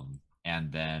 Nice.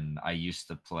 And then I used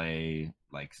to play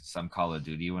like some Call of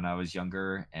Duty when I was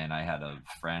younger, and I had a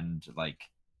friend, like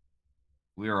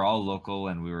we were all local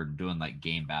and we were doing like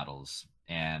game battles,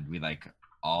 and we like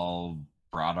all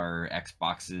brought our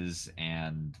Xboxes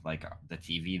and like the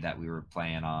TV that we were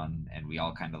playing on, and we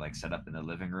all kind of like set up in the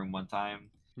living room one time.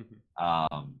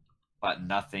 But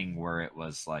nothing where it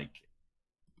was like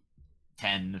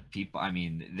 10 people. I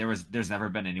mean, there's never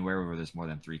been anywhere where there's more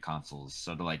than 3 consoles.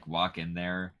 So to like walk in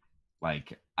there,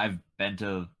 like I've been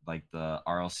to like the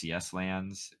RLCS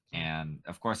lands, and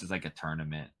of course it's like a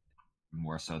tournament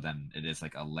more so than it is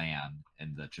like a LAN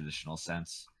in the traditional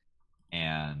sense.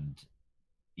 And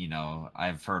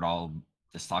I've heard all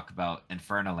this talk about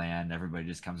InfernaLAN. Everybody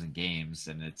just comes in games,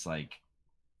 and it's like,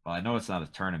 well, I know it's not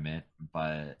a tournament,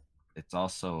 but it's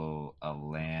also a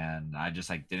LAN. I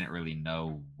just like didn't really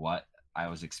know what I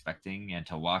was expecting, and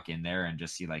to walk in there and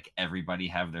just see like everybody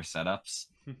have their setups.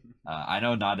 I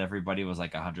know not everybody was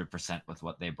like 100% with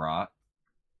what they brought,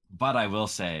 but I will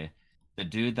say the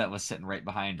dude that was sitting right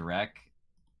behind Rec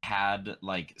had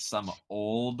like some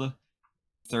old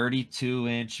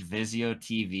 32-inch Vizio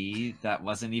TV that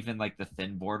wasn't even like the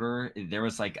thin border. There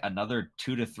was like another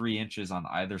 2 to 3 inches on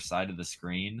either side of the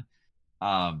screen.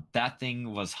 That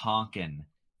thing was honking,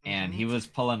 and he was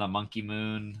pulling a Monkey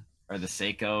Moon or the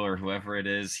Seiko or whoever it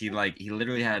is. He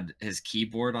literally had his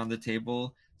keyboard on the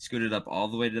table, scooted up all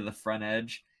the way to the front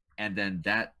edge, and then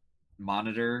that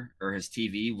monitor or his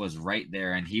TV was right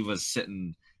there, and he was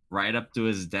sitting right up to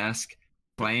his desk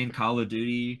playing Call of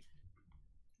Duty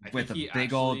with a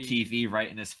big old TV right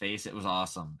in his face. It was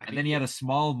awesome. And then he had a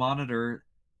small monitor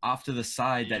off to the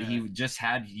side that he just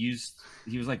had used.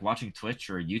 He was like watching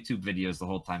Twitch or YouTube videos the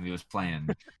whole time he was playing.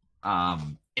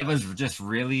 It was just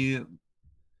really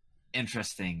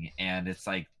interesting, and it's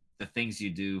like the things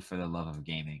you do for the love of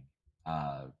gaming.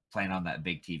 Playing on that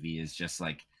big TV is just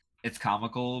like, it's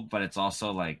comical, but it's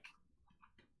also like,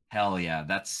 hell yeah,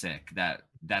 that's sick.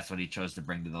 That's what he chose to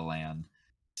bring to the land.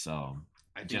 So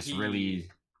I just think really.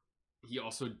 He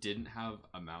also didn't have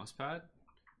a mouse pad,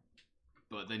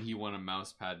 but then he won a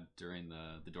mouse pad during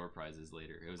the door prizes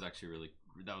later. It was actually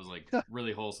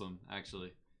really wholesome. Actually,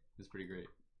 it was pretty great.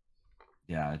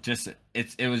 Yeah,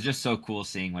 it was just so cool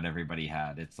seeing what everybody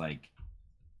had. It's like,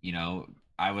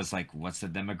 I was like, what's the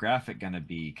demographic gonna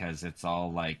be? Because it's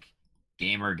all like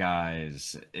gamer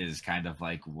guys is kind of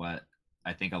like what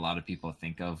I think a lot of people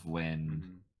think of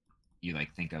when you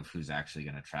like think of who's actually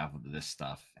gonna travel to this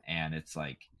stuff, and it's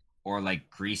like, or like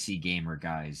greasy gamer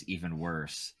guys, even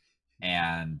worse.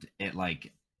 And it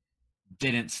like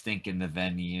didn't stink in the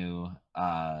venue.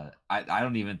 I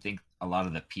don't even think a lot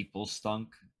of the people stunk.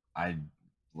 I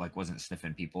like wasn't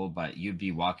sniffing people, but you'd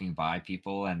be walking by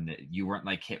people and you weren't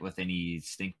like hit with any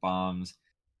stink bombs.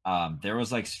 There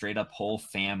was like straight up whole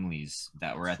families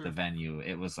that were at the venue.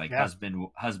 It was like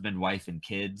husband, wife, and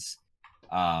kids.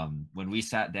 When we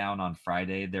sat down on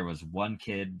Friday, there was one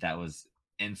kid that was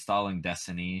installing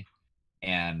Destiny,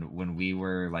 and when we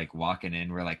were like walking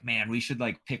in, we're like, man, we should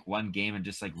like pick one game and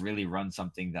just like really run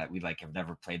something that we like have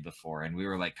never played before. And we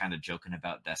were like kind of joking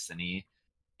about Destiny,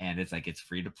 and it's like, it's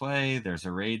free to play, there's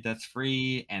a raid that's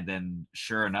free. And then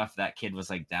sure enough, that kid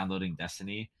was like downloading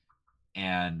Destiny,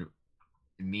 and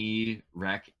me,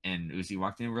 Rec, and Uzi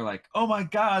walked in, we're like, oh my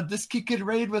god, this kid could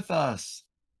raid with us.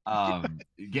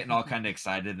 Getting all kind of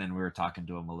excited. Then we were talking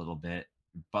to him a little bit,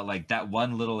 but like that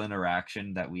one little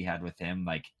interaction that we had with him,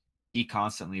 like he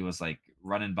constantly was like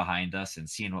running behind us and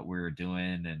seeing what we were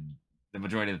doing, and the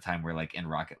majority of the time we're like in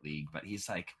Rocket League, but he's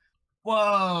like,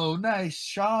 whoa, nice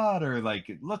shot, or like,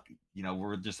 look,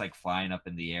 we're just like flying up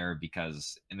in the air,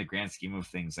 because in the grand scheme of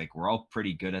things, like we're all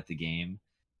pretty good at the game.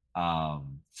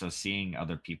 So seeing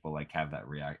other people like have that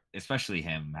especially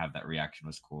him have that reaction,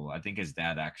 was cool. I think his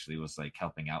dad actually was like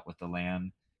helping out with the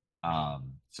LAN.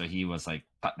 So he was like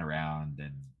putting around,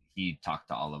 and he talked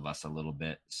to all of us a little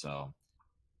bit. So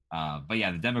but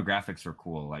yeah, the demographics were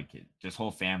cool, like just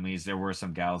whole families. There were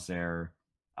some gals there.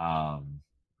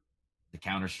 The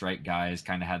Counter-Strike guys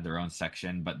kind of had their own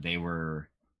section, but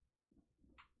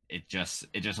it just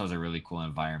was a really cool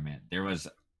environment. There was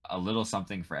a little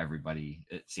something for everybody,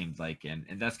 it seemed like, and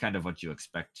that's kind of what you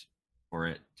expect for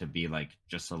it to be, like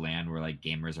just a LAN where like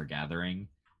gamers are gathering.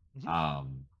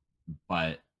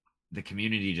 But the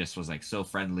community just was like so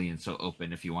friendly and so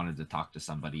open if you wanted to talk to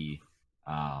somebody.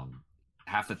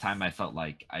 Half the time I felt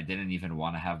like I didn't even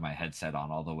want to have my headset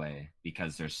on all the way,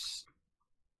 because there's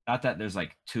not that there's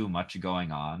like too much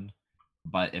going on,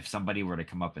 but if somebody were to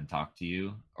come up and talk to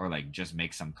you or like just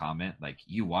make some comment, like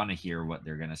you want to hear what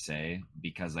they're going to say,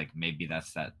 because like maybe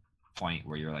that's that point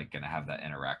where you're like going to have that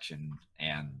interaction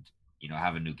and, you know,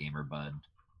 have a new gamer bud,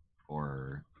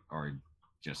 or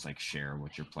just like share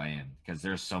what you're playing, because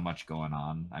there's so much going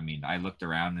on. I mean, I looked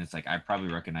around and it's like I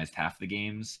probably recognized half the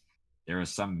games. There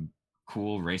was some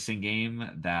cool racing game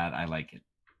that I like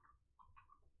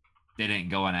didn't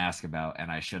go and ask about,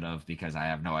 and I should have, because I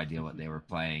have no idea what they were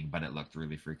playing, but it looked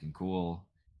really freaking cool.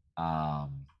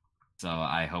 So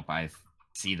I hope I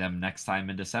see them next time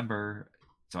in December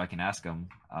so I can ask them.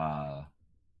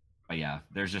 But yeah,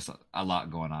 there's just a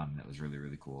lot going on. It was really,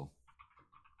 really cool.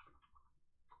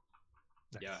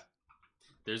 Nice. Yeah,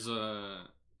 there's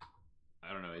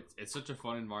I don't know, it's such a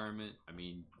fun environment. I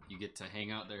mean, you get to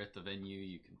hang out there at the venue,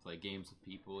 you can play games with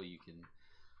people, you can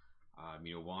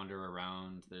wander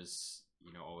around. There's,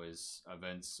 always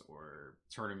events or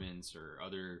tournaments or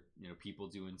other, people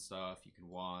doing stuff you can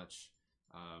watch.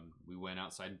 We went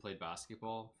outside and played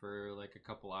basketball for like a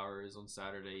couple hours on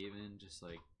Saturday, even just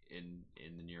like in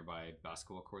the nearby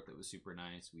basketball court that was super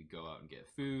nice. We'd go out and get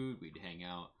food, we'd hang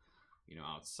out,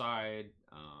 outside.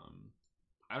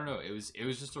 I don't know, it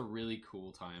was just a really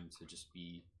cool time to just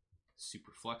be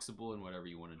super flexible in whatever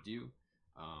you want to do.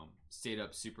 Stayed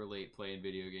up super late playing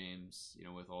video games,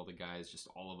 with all the guys, just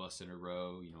all of us in a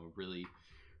row, really,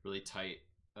 really tight,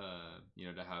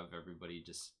 to have everybody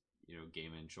just,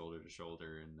 gaming shoulder to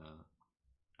shoulder. And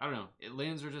I don't know,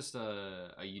 LANs are just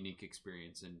a unique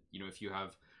experience. And, if you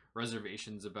have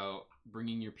reservations about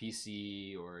bringing your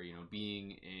PC or,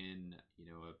 being in,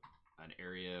 an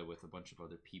area with a bunch of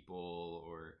other people,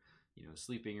 or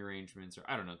sleeping arrangements, or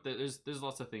I don't know, there's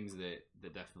lots of things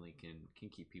that definitely can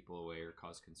keep people away or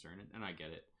cause concern, and I get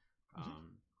it.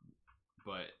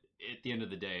 But at the end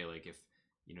of the day, like if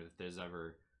there's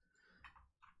ever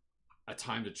a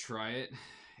time to try it,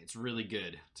 it's really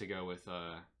good to go with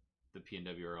the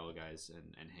Pnwrl guys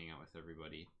and hang out with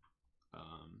everybody.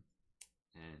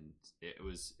 And it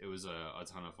was a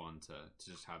ton of fun to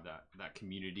just have that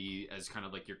community as kind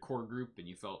of like your core group, and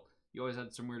you felt you always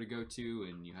had somewhere to go to,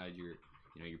 and you had your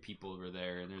your people over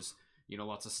there, and there's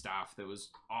lots of staff that was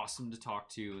awesome to talk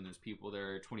to, and there's people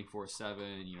there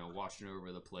 24/7, watching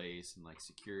over the place, and like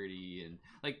security, and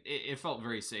like it felt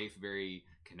very safe, very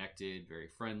connected, very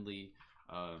friendly.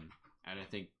 And I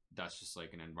think that's just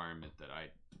like an environment that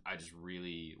I just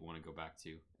really want to go back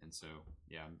to. And so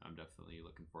yeah, I'm definitely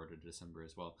looking forward to December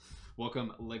as well.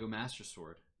 Welcome Lego Master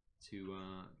Sword to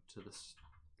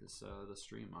the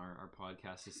stream, our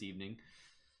podcast this evening,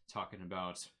 talking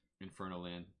about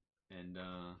InfernaLAN, and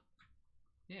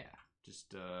yeah,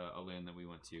 just a LAN that we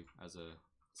went to as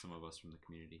some of us from the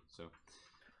community. So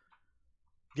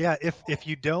yeah, if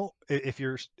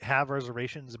you have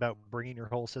reservations about bringing your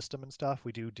whole system and stuff,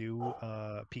 we do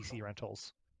PC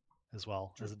rentals as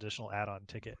well as additional add-on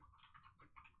ticket.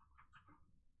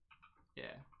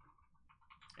 Yeah,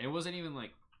 and it wasn't even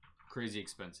like crazy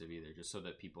expensive either, just so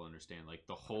that people understand. Like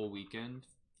the whole weekend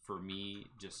for me,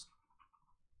 just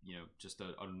just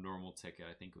a normal ticket,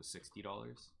 I think it was $60.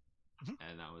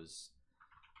 And that was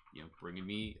bringing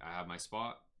me, I have my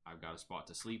spot, I've got a spot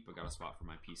to sleep, I've got a spot for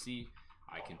my PC,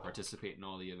 I can participate in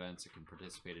all the events, I can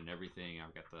participate in everything.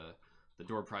 I've got the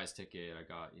door prize ticket, I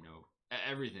got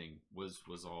everything was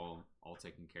all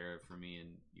taken care of for me. And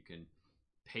you can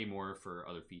pay more for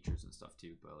other features and stuff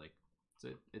too, but like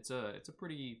it's a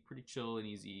pretty chill and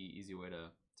easy way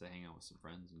to hang out with some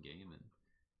friends and game and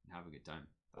have a good time.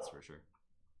 That's for sure.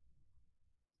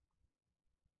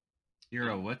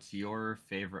 Hero, what's your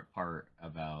favorite part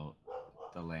about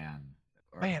the LAN?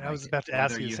 Or Man, I was about to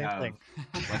ask you the same thing.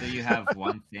 Whether you have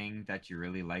one thing that you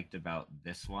really liked about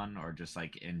this one, or just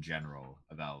like in general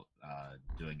about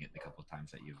doing it the couple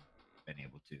times that you've been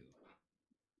able to.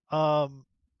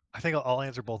 I think I'll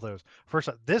answer both of those. First,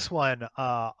 this one,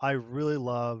 I really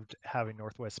loved having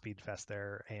Northwest Speed Fest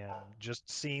there, and just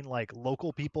seeing like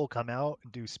local people come out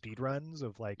and do speed runs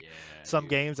of like some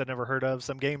games I've never heard of,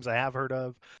 some games I have heard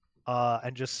of,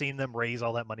 and just seeing them raise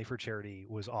all that money for charity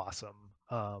was awesome.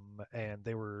 And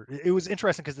it was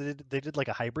interesting because they did like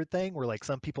a hybrid thing where like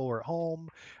some people were at home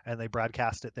and they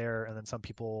broadcast it there, and then some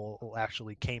people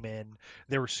actually came in.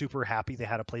 They were super happy they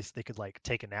had a place they could like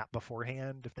take a nap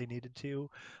beforehand if they needed to,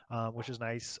 which is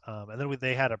nice. And then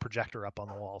they had a projector up on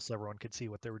the wall so everyone could see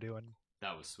what they were doing.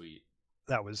 That was sweet.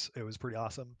 It was pretty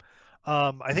awesome.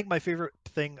 I think my favorite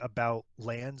thing about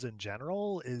lands in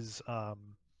general is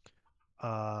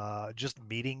just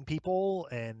meeting people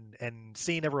and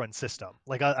seeing everyone's system.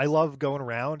 Like I love going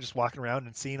around, just walking around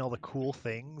and seeing all the cool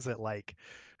things that like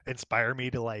inspire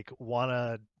me to like want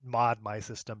to mod my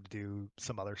system to do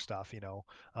some other stuff.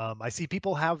 I see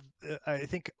people have. I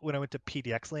think when I went to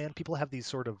PDX land, people have these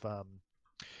sort of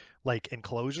like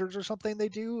enclosures or something they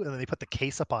do, and then they put the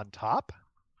case up on top,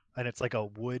 and it's like a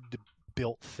wood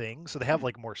built thing, so they have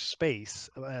like more space,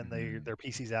 and their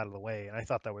PC's out of the way, and I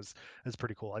thought that's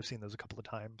pretty cool. I've seen those a couple of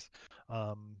times.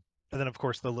 And then of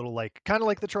course the little like kind of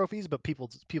like the trophies, but people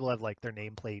have like their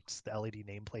nameplates, the LED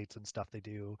nameplates and stuff they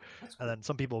do. That's And cool. then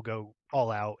some people go all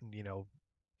out and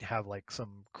have like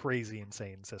some crazy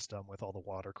insane system with all the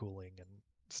water cooling and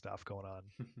stuff going on.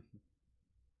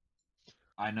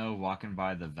 I know walking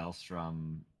by the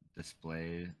Velstrom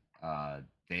display,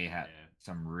 they had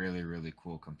some really, really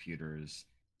cool computers.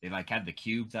 They like had the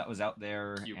cube that was out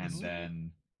there, and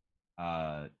then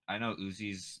I know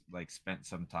Uzi's like spent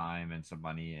some time and some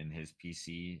money in his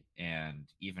PC, and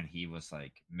even he was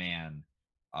like, man,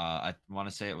 I want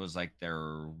to say it was like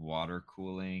their water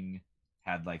cooling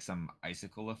had like some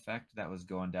icicle effect that was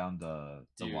going down the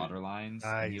water lines.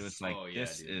 Nice. And he was like,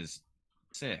 this is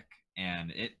sick.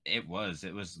 And it was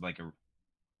like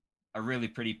a really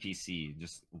pretty PC,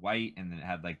 just white, and then it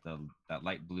had like that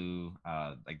light blue,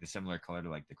 like the similar color to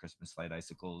like the Christmas light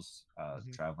icicles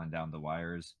traveling down the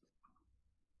wires.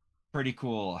 Pretty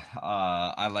cool.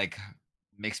 I like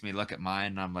makes me look at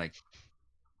mine and I'm like,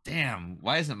 damn,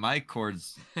 why isn't my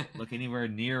cords look anywhere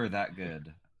near that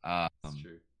good? That's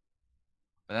true.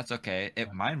 But that's okay.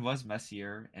 Mine was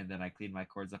messier, and then I cleaned my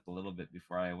cords up a little bit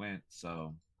before I went,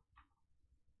 so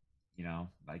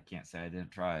I can't say I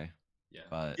didn't try. Yeah.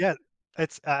 But yeah,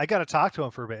 I got to talk to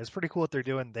them for a bit. It's pretty cool what they're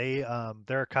doing.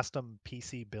 They're a custom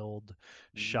PC build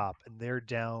shop, and they're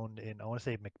down in, I want to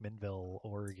say, McMinnville,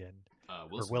 Oregon.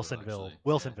 Wilsonville.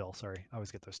 Wilsonville, sorry. I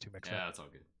always get those two mixed up. Yeah, that's all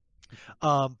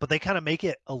good. But they kind of make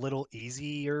it a little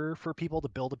easier for people to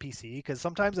build a PC, because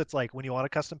sometimes it's like when you want a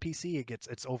custom PC,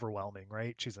 it's overwhelming,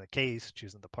 right? Choosing the case,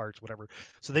 choosing the parts, whatever.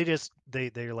 So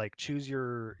they're like, choose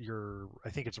your I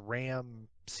think it's RAM,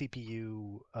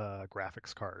 CPU,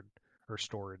 graphics card or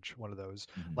storage, one of those.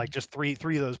 Like just three of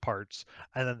those parts,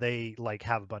 and then they like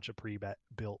have a bunch of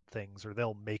pre-built things, or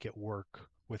they'll make it work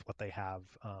with what they have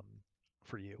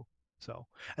for you. So,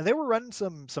 and they were running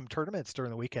some tournaments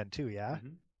during the weekend too, yeah.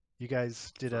 You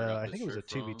guys did I think it was a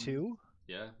 2v2.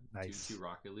 Yeah, nice. 2v2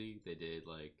 Rocket League. They did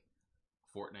like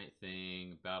Fortnite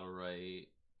thing, Battle Right.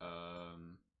 I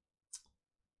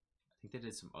think they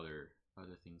did some other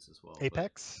things as well.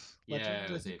 Apex. Legends, yeah,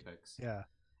 it was Apex. Yeah,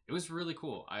 it was really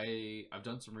cool. I've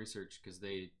done some research because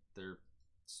their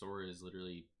store is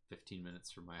literally 15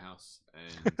 minutes from my house,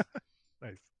 and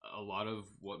nice. A lot of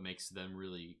what makes them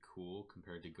really cool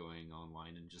compared to going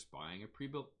online and just buying a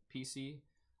pre-built PC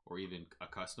or even a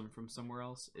custom from somewhere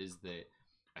else is that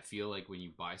I feel like when you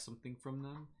buy something from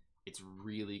them, it's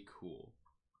really cool.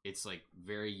 It's like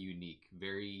very unique,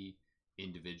 very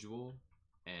individual,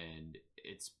 and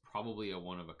it's probably a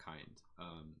one of a kind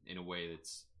in a way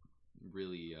that's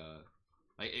really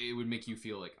like it would make you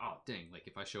feel like, oh dang, like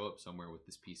if I show up somewhere with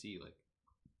this PC, like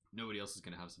nobody else is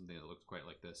gonna have something that looks quite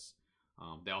like this.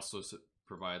 They also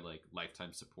provide like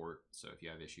lifetime support, so if you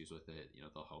have issues with it,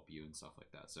 they'll help you and stuff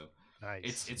like that. So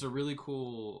nice. It's a really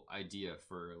cool idea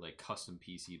for like custom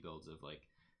PC builds of like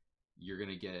you're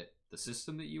gonna get the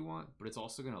system that you want, but it's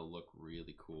also gonna look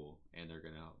really cool, and they're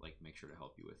gonna like make sure to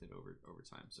help you with it over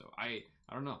time. So I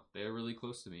don't know, they're really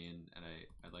close to me, and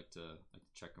I'd like to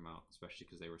check them out, especially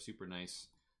because they were super nice,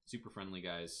 super friendly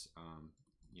guys.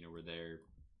 Were there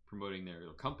promoting their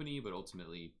company, but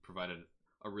ultimately provided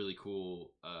a really cool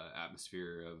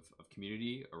atmosphere of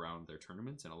community around their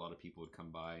tournaments, and a lot of people would come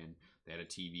by, and they had a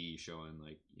TV showing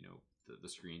like the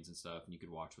screens and stuff, and you could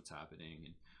watch what's happening,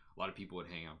 and a lot of people would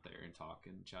hang out there and talk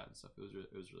and chat and stuff.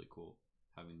 It was really cool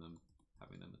having them at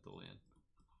the LAN.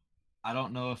 I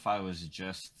don't know if I was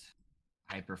just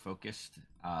hyper focused,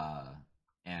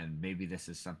 and maybe this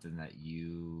is something that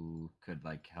you could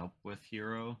like help with,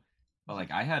 Hero, but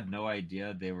like I had no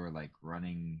idea they were like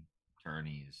running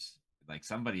tourneys. Like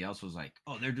somebody else was like,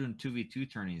 oh, they're doing 2v2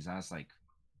 tourneys. I was like,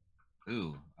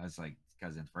 ooh. I was like,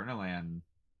 because InfernaLAN,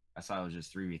 I saw it was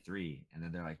just 3v3. And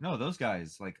then they're like, no, those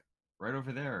guys like right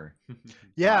over there.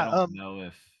 Yeah, I don't know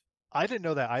if I didn't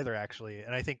know that either, actually,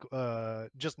 and I think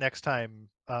just next time,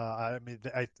 I mean,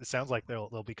 it sounds like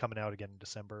they'll be coming out again in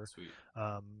December. Sweet.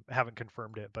 Haven't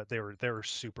confirmed it, but they were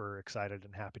super excited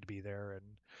and happy to be there and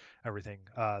everything.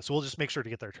 So we'll just make sure to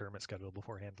get their tournament schedule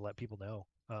beforehand to let people know.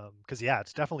 Because yeah,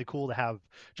 it's definitely cool to have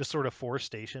just sort of 4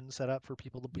 stations set up for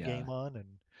people to game on,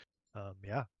 and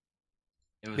yeah,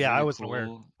 it was yeah, I really wasn't aware.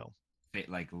 cool. So.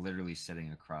 Like literally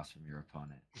sitting across from your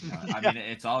opponent. You know? Yeah. I mean,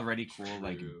 it's already cool,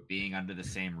 like True. being under the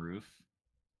same roof,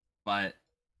 but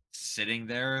sitting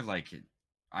there, like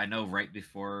I know right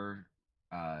before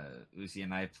Uzi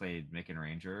and I played Mick and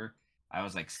Ranger, I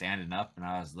was like standing up and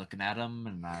I was looking at him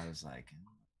and I was like,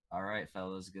 "All right,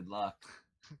 fellas, good luck."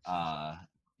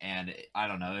 And I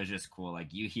don't know, it's just cool.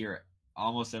 Like you hear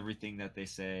almost everything that they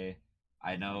say.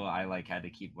 I know I like had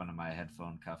to keep one of my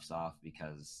headphone cuffs off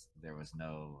because there was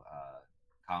no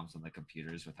comms on the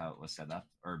computers with how it was set up.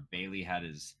 Or Bailey had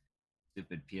his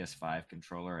stupid PS5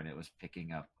 controller and it was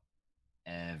picking up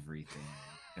everything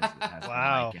because it has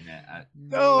Wow. the mic in it.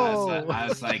 No. I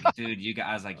was like, dude, you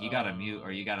gotta mute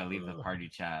or you gotta leave the party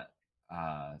chat.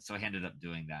 So I ended up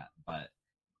doing that. But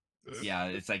yeah,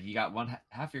 it's like you got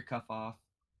half your cuff off,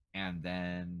 and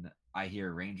then I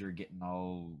hear Ranger getting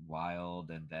all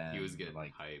wild, and then He was getting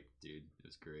like hyped, dude. It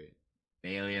was great.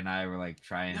 Bailey and I were like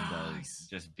trying Nice. to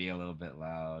just be a little bit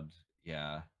loud.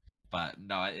 Yeah. But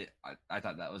no, I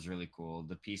thought that was really cool.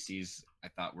 The PCs I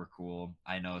thought were cool.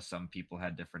 I know some people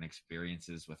had different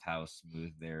experiences with how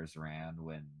smooth theirs ran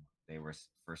when they were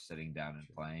first sitting down and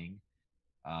playing.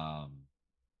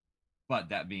 But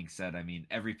that being said, I mean,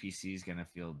 every PC is gonna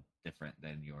feel different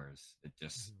than yours. It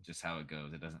just how it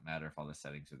goes. It doesn't matter if all the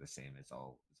settings are the same. It's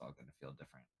all gonna feel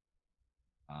different.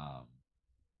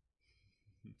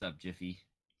 What's up, Jiffy?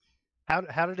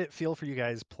 How did it feel for you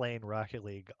guys playing Rocket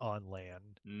League on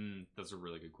LAN? That's a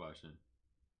really good question.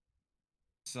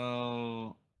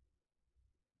 So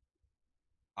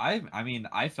I mean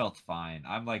I felt fine.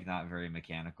 I'm like not very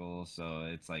mechanical, so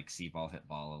it's like see ball hit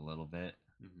ball a little bit.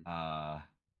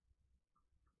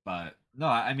 But no,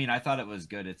 I mean I thought it was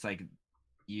good. It's like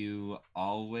you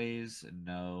always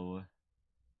know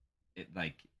it,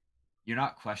 like you're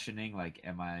not questioning like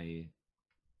am I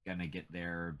gonna get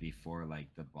there before like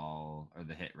the ball or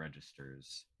the hit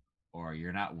registers, or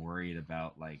you're not worried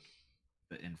about like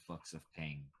the influx of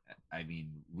ping. I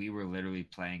mean, we were literally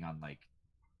playing on like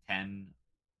 10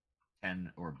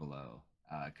 or below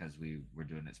because we were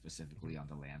doing it specifically on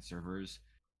the LAN servers.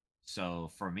 So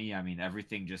for me, I mean,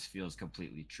 everything just feels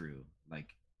completely true.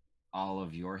 Like all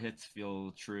of your hits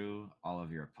feel true, all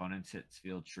of your opponent's hits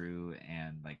feel true,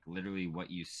 and like literally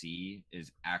what you see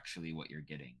is actually what you're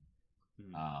getting.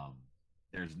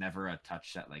 There's never a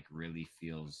touch that like really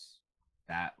feels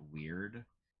that weird.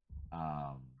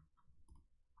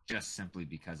 Just simply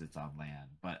because it's on LAN.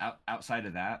 But outside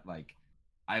of that, like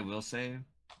I will say,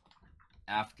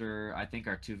 after I think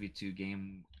our 2v2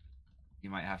 game, you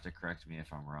might have to correct me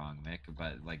if I'm wrong, Mick,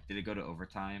 but like did it go to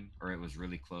overtime or it was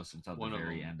really close until the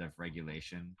very end of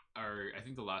regulation? Or I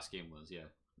think the last game was, yeah.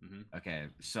 Okay,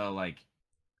 so like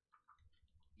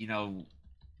you know,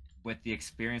 with the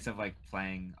experience of like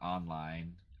playing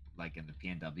online, like in the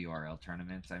PNWRL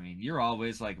tournaments, I mean, you're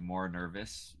always like more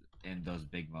nervous in those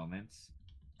big moments.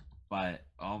 But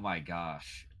oh my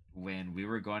gosh, when we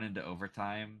were going into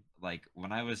overtime, like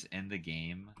when I was in the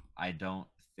game, I don't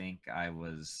think I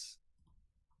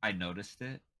noticed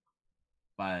it,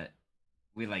 but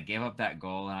we like gave up that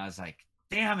goal and I was like,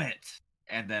 damn it.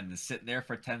 And then sitting there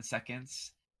for 10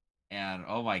 seconds and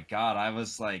oh my God, I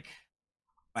was like,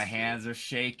 my hands are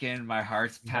shaking, my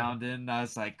heart's pounding. I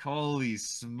was like, holy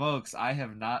smokes, I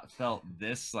have not felt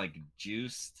this like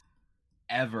juiced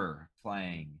ever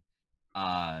playing.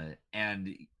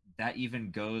 And that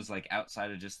even goes like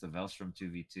outside of just the Velstrom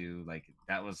 2v2. Like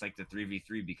that was like the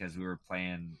 3v3 because we were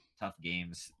playing tough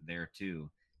games there too.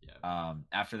 Yeah.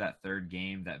 After that third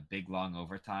game, that big long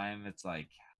overtime, it's like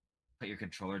put your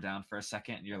controller down for a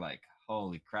second and you're like,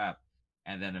 holy crap.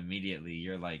 And then immediately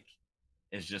you're like,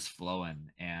 it's just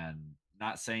flowing. And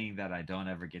not saying that I don't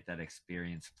ever get that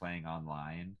experience playing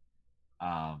online.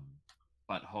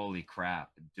 But holy crap,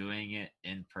 doing it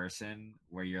in person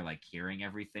where you're like hearing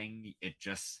everything, it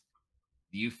just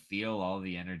you feel all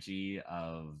the energy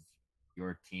of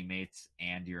your teammates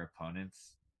and your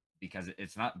opponents because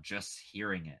it's not just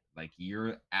hearing it. Like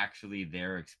you're actually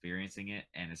there experiencing it,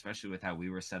 and especially with how we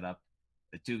were set up,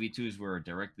 the 2v2s were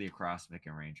directly across Mick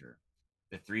and Ranger.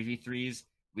 The 3v3s,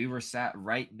 we were sat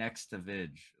right next to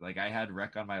Vidge. Like I had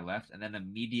Rec on my left, and then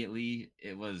immediately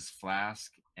it was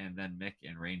Flask and then Mick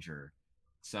and Ranger.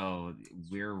 So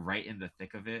we're right in the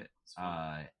thick of it.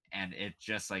 And it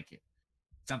just like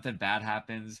something bad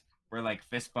happens, we're like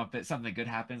fist bumping. Something good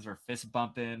happens, we're fist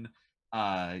bumping.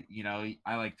 You know,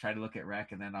 I like try to look at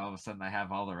rec, and then all of a sudden I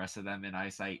have all the rest of them in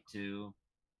eyesight too.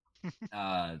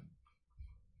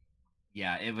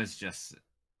 Yeah, it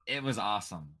was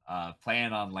awesome.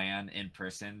 Playing on LAN in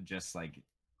person just like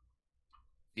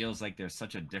feels like there's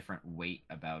such a different weight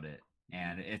about it,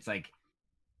 and it's like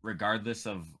regardless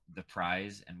of the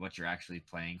prize and what you're actually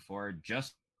playing for,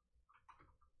 just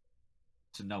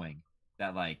to knowing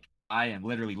that like I am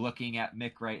literally looking at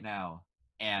Mick right now,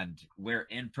 and we're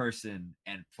in person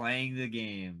and playing the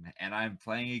game, and I'm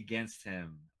playing against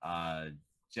him.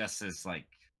 Just as like,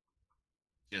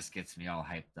 just gets me all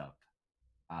hyped up.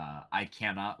 I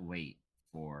cannot wait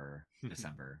for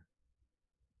December.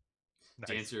 Nice.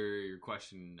 To answer your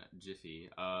question, Jiffy,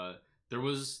 there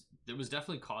was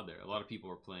definitely COD there. A lot of people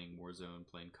were playing Warzone,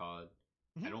 playing COD.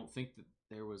 I don't think that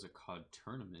there was a COD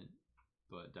tournament,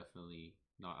 but definitely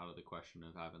not out of the question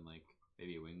of having like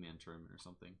maybe a wingman tournament or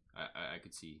something. I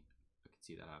could see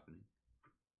that happening.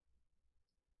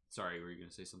 Sorry, were you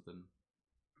gonna say something,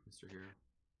 Mr. Hero?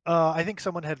 I think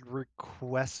someone had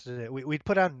requested it. We'd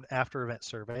put out an after event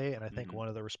survey, and I think one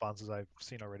of the responses I've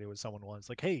seen already was someone was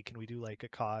like, "Hey, can we do like a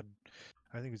COD?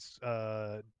 I think it's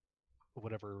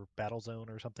whatever Battlezone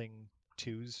or something,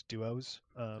 duos."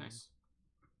 Nice.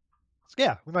 So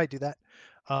yeah, we might do that.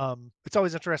 It's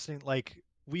always interesting. Like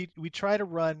we try to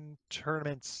run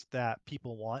tournaments that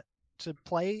people want to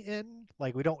play in.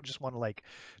 Like we don't just want to like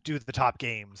do the top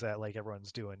games that like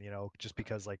everyone's doing, you know, just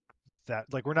because like that,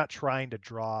 like we're not trying to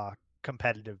draw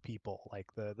competitive people. Like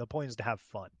the point is to have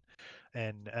fun.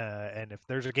 And if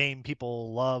there's a game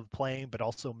people love playing, but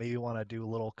also maybe want to do a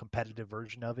little competitive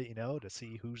version of it, you know, to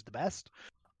see who's the best,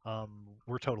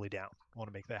 we're totally down. Want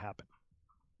to make that happen.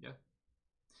 Yeah.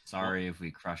 Sorry if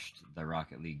we crushed the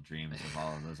Rocket League dreams of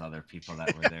all of those other people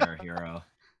that were there, Hero.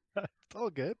 It's all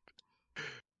good.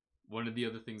 One of the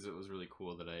other things that was really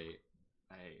cool that I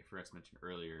forgot to mention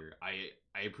earlier, I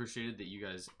appreciated that you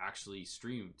guys actually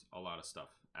streamed a lot of stuff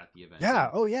at the event. Yeah.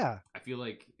 Oh yeah. I feel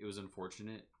like it was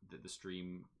unfortunate that the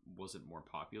stream wasn't more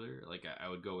popular. Like I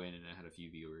would go in and I had a few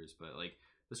viewers, but like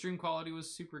the stream quality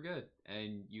was super good,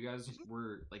 and you guys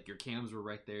were like, your cams were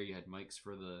right there. You had mics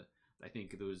for the, I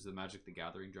think it was the Magic the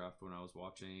Gathering draft when I was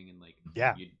watching, and like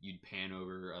you'd pan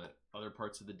over other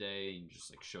parts of the day and just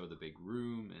like show the big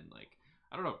room, and like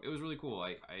I don't know, it was really cool.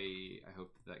 I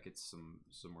hope that gets some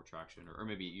more traction, or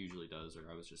maybe it usually does, or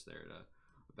I was just there at a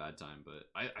bad time, but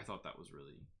I thought that was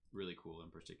really cool in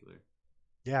particular.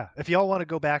 Yeah, if y'all want to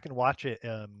go back and watch it,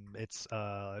 it's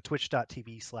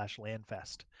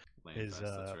twitch.tv/LANfest is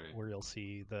That's right. where you'll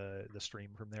see the stream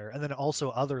from there, and then also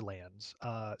other LANs.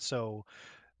 So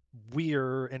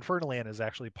InfernaLAN is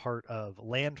actually part of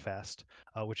LANfest,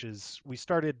 which is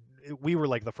we were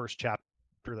like the first chapter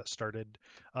that started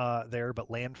there, but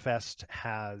LANfest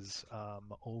has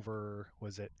over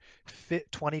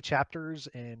 20 chapters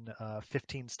in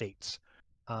 15 states.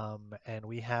 And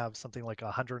we have something like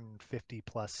 150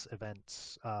 plus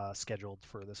events scheduled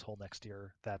for this whole next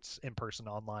year. That's in person,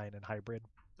 online, and hybrid.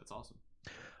 That's awesome.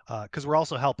 Because we're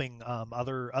also helping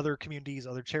other communities,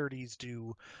 other charities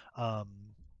do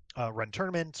run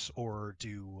tournaments or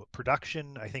do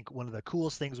production. I think one of the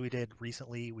coolest things we did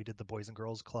recently, we did the Boys and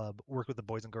Girls Club, worked with the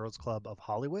Boys and Girls Club of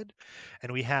Hollywood,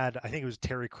 and we had, I think it was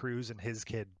Terry Crews and his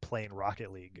kid playing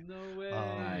Rocket League. No way.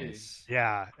 Nice.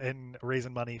 Yeah, and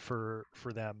raising money for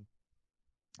them.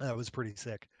 That was pretty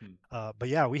sick. But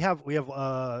yeah, we have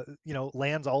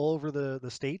LANs all over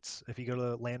the states. If you go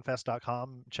to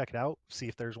lanfest.com, check it out, see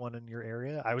if there's one in your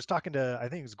area. I was talking to, I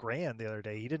think it was Grand the other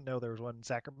day. He didn't know there was one in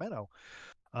Sacramento.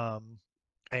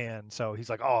 And so he's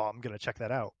like, "Oh, I'm gonna check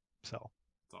that out." So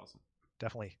that's awesome.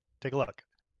 Definitely take a look.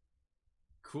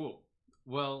 Cool.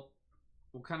 Well,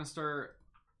 we'll kind of start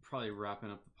probably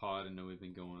wrapping up the pod. I know we've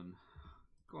been going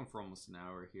for almost an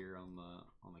hour here on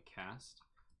the cast.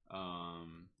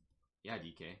 Yeah,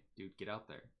 DK, dude, get out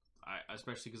there.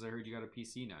 Especially because I heard you got a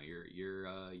PC now. You're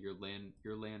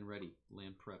LAN ready,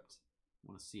 LAN prepped.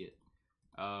 Want to see it.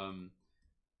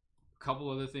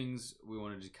 Couple other things we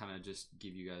wanted to kind of just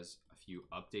give you guys a few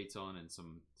updates on, and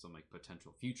some like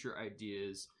potential future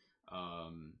ideas.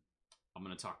 I'm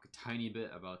going to talk a tiny bit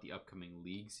about the upcoming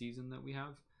league season that we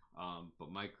have.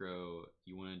 But Micro,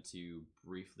 you wanted to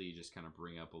briefly just kind of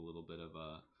bring up a little bit of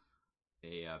a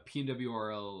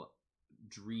Pnwrl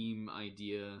dream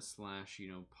idea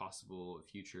 / possible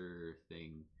future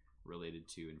thing related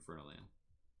to InfernaLAN.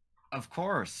 Of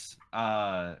course.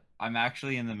 I'm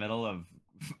actually in the middle of,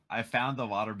 I found the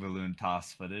water balloon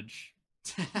toss footage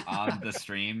on the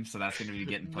stream, so that's going to be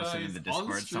getting posted in the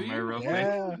Discord somewhere real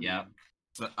quick. Yeah.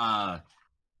 So,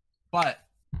 but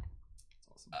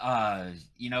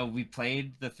We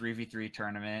played the 3v3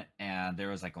 tournament, and there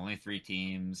was like only 3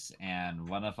 teams, and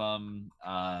one of them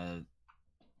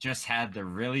just had the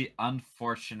really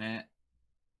unfortunate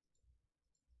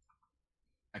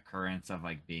occurrence of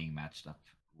like being matched up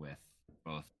with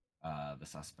both the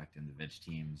suspect and the Vig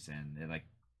teams, and it like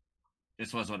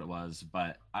this was what it was.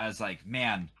 But I was like,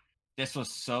 man, this was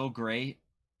so great,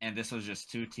 and this was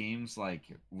just 2 teams. Like,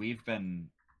 we've been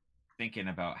thinking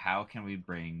about how can we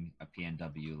bring a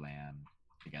PNW LAN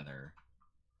together,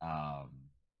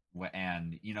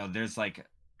 and there's like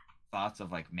thoughts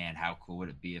of like, man, how cool would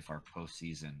it be if our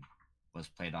postseason was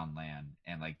played on LAN,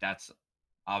 and like that's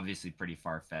obviously pretty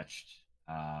far fetched,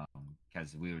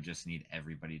 because we would just need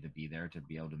everybody to be there to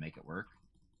be able to make it work.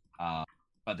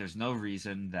 But there's no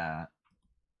reason that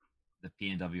the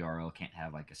Pnwrl can't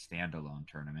have like a standalone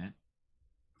tournament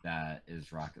that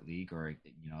is Rocket League, or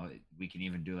we can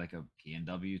even do like a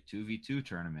PNW 2v2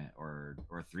 tournament or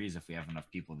 3s if we have enough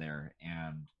people there.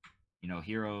 And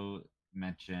Hero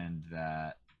mentioned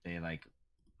that they like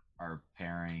are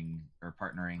pairing or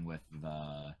partnering with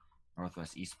the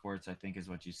Northwest Esports, I think is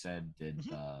what you said, did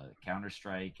the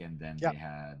Counter-Strike, and then they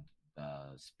had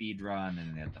the speed run,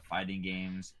 and they had the fighting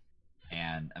games.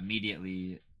 And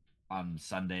immediately on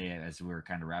Sunday, as we were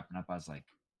kind of wrapping up, I was like,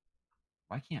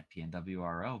 why can't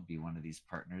PNWRL be one of these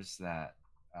partners that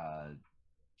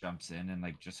jumps in and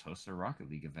like just hosts a Rocket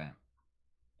League event?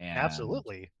 And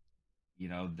absolutely.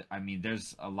 I mean,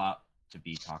 there's a lot to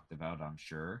be talked about, I'm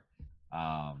sure,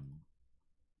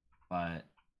 but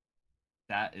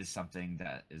that is something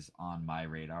that is on my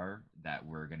radar that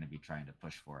we're going to be trying to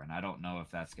push for. And I don't know if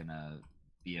that's going to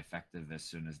be effective as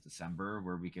soon as December,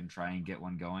 where we can try and get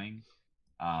one going.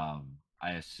 I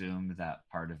assume that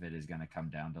part of it is going to come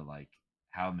down to like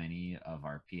how many of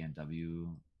our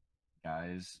PNW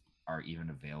guys are even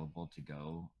available to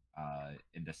go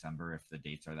in December if the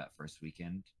dates are that first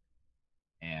weekend.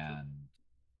 And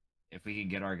if we can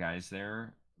get our guys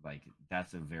there, like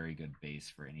that's a very good base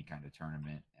for any kind of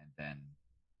tournament. And then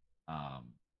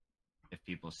if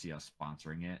people see us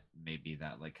sponsoring it, maybe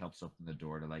that like helps open the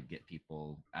door to like get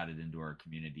people added into our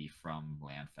community from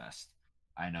LANfest.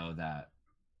 I know that,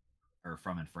 or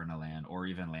from InfernaLAN, or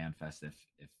even LANfest if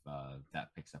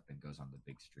that picks up and goes on the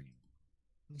big stream.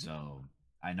 So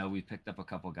I know we picked up a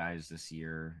couple guys this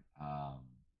year,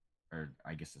 or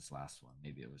I guess this last one,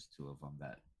 maybe it was 2 of them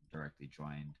that directly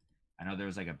joined. I know there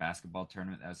was like a basketball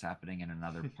tournament that was happening in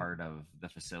another part of the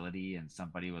facility, and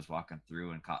somebody was walking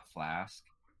through and caught Flask,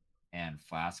 and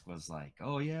Flask was like,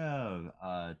 oh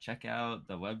yeah, check out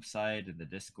the website and the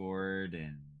Discord.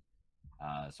 And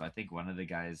so I think one of the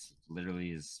guys literally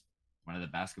is one of the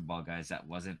basketball guys that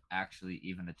wasn't actually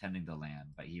even attending the LAN,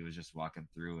 but he was just walking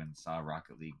through and saw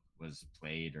Rocket League was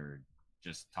played, or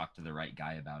just talked to the right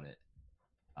guy about it.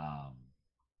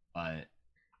 But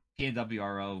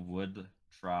PNWRL would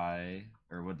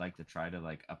like to try to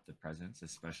like up the presence,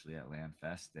 especially at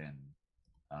LANfest. And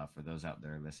for those out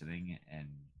there listening, and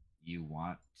you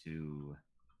want to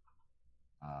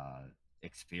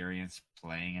experience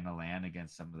playing in a LAN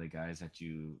against some of the guys that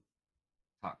you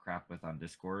talk crap with on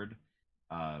Discord,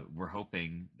 we're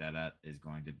hoping that is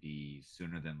going to be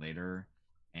sooner than later.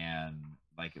 And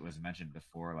like it was mentioned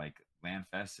before, like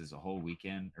LANfest is a whole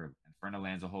weekend, or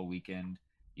InfernaLAN's a whole weekend.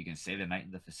 You can stay the night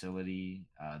in the facility.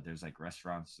 There's like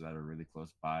restaurants that are really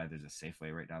close by. There's a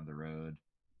Safeway right down the road.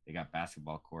 They got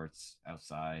basketball courts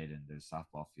outside, and there's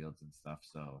softball fields and stuff.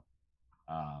 So,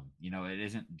 it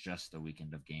isn't just a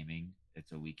weekend of gaming.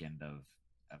 It's a weekend of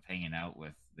hanging out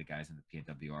with the guys in the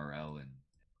PNWRL and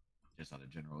just other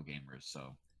general gamers.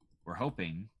 So we're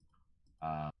hoping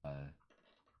that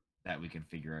we can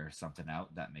figure something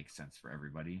out that makes sense for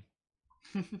everybody.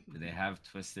 Do they have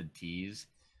Twisted Teas?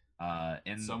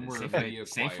 And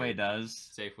Safeway does.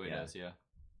 Safeway does, yeah.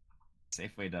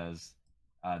 Safeway does.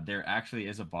 There actually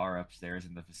is a bar upstairs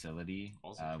in the facility.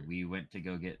 We went to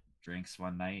go get drinks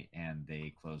one night, and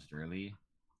they closed early,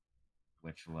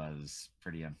 which was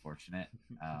pretty unfortunate.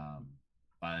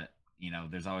 But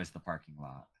there's always the parking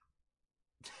lot.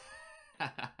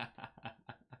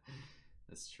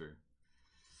 That's true.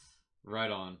 Right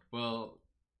on. Well,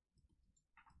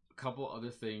 a couple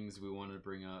other things we wanted to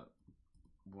bring up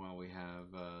while we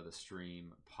have the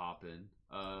stream popping.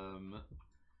 Pnwrl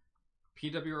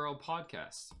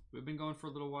Podcast. We've been going for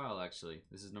a little while, actually.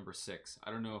 This is number 6. I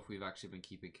don't know if we've actually been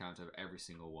keeping count of every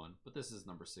single one, but this is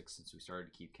number 6 since we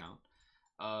started to keep count.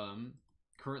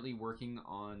 Currently working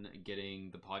on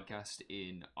getting the podcast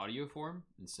in audio form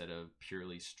instead of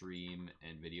purely stream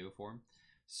and video form.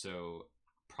 So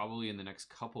probably in the next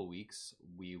couple weeks,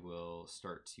 we will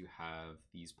start to have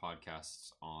these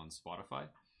podcasts on Spotify,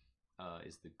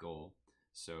 is the goal.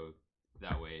 So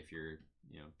that way, if you're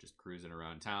just cruising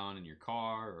around town in your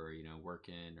car, or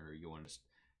working, or you want to just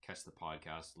catch the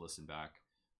podcast, listen back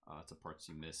to parts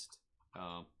you missed,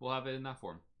 we'll have it in that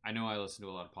form. I know I listen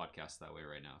to a lot of podcasts that way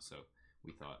right now, so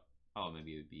we thought,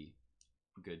 maybe it would be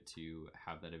good to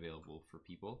have that available for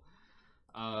people.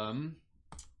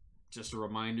 Just a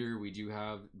reminder, we do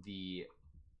have the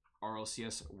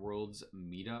RLCS Worlds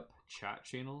Meetup chat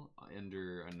channel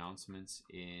under announcements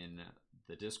in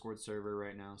the Discord server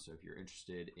right now. So if you're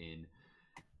interested in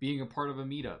being a part of a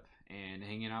meetup and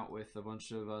hanging out with a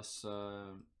bunch of us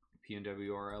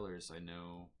PNWRLers, I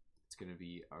know it's going to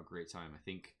be a great time. I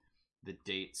think the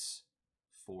dates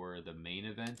for the main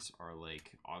event are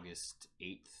like August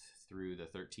 8th through the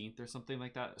 13th or something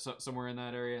like that, so somewhere in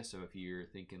that area. So if you're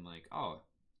thinking like, I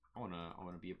want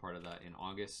to be a part of that in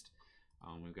August,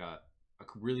 we've got a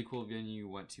really cool venue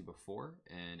we went to before,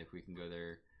 and if we can go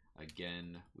there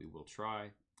again, we will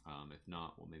try. If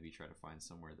not, we'll maybe try to find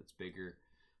somewhere that's bigger.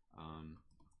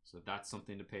 So that's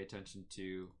something to pay attention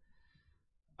to.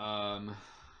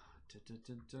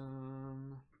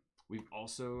 We've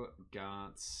also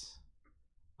got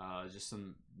just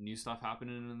some new stuff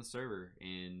happening in the server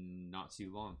in not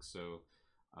too long. So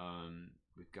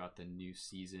we've got the new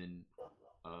season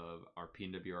of our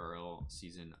PNWRL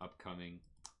season upcoming.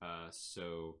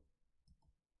 So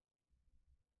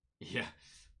yeah,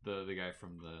 the guy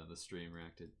from the stream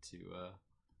reacted to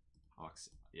Ox.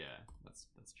 Yeah,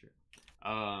 that's true.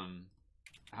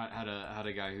 Had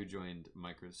a guy who joined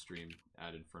Micro's stream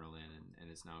at InfernaLAN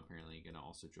and is now apparently going to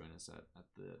also join us at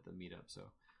the meetup. So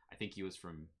I think he was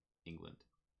from England.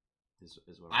 Is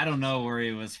what I don't know where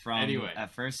he was from. Anyway,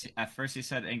 at first he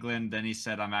said England, then he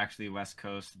said I'm actually West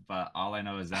Coast. But all I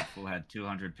know is that fool had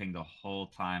 200 ping the whole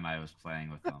time I was playing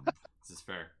with him. This is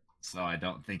fair. So I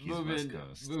don't think he's West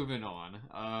Coast. Moving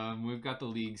on. We've got the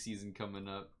league season coming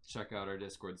up. Check out our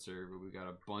Discord server. We've got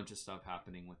a bunch of stuff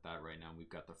happening with that right now. We've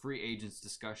got the free agents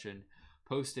discussion.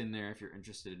 Post in there if you're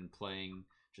interested in playing.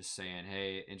 Just saying,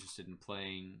 hey, interested in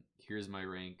playing. Here's my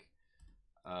rank.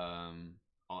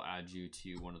 I'll add you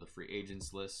to one of the free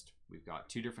agents list. We've got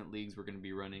 2 different leagues we're going to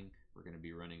be running. We're going to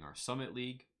be running our Summit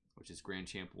League, which is Grand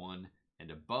Champ 1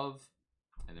 and above.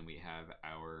 And then we have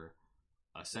our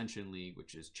Ascension League,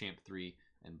 which is Champ 3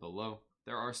 and below.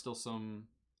 There are still some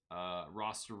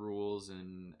roster rules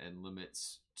and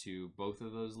limits to both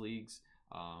of those leagues,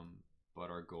 but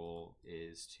our goal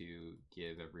is to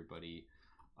give everybody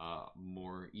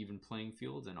more even playing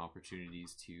field and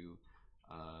opportunities to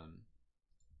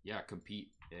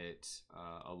compete at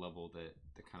a level that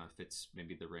kind of fits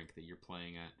maybe the rank that you're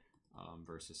playing at,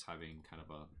 versus having kind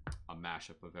of a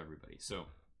mashup of everybody. So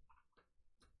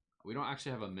we don't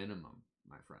actually have a minimum,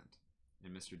 my friend.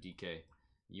 And Mr. DK,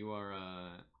 you are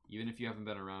even if you haven't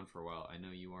been around for a while, I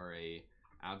know you are a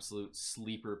absolute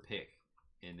sleeper pick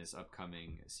in this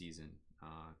upcoming season.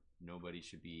 Nobody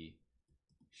should be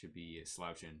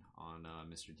slouching on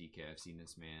Mr. DK. I've seen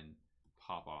this man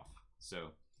pop off.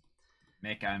 So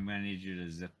Mick, I'm gonna need you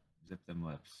to zip them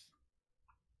lips.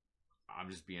 I'm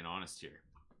just being honest here.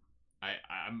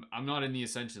 I'm not in the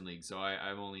Ascension League, so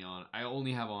I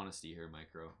only have honesty here,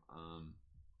 Micro.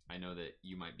 I know that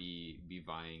you might be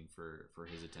vying for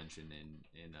his attention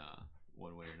in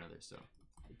one way or another. So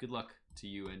good luck to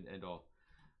you and all.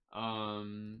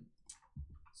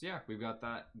 So yeah, we've got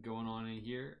that going on in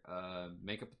here.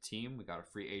 Make up a team. We got a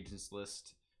free agents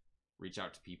list. Reach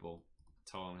out to people.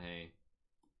 Tell them, hey,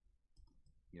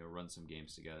 run some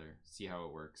games together. See how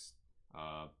it works.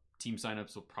 Team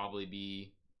signups will probably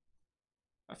be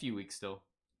a few weeks still.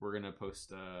 We're going to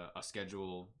post a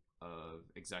schedule of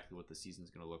exactly what the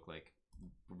season's going to look like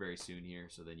very soon here,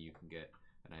 so then you can get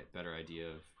a better idea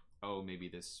of, maybe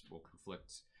this will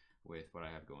conflict with what I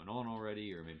have going on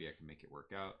already, or maybe I can make it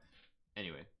work out.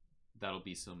 Anyway, that'll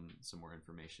be some more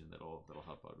information that'll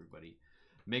help everybody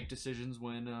make decisions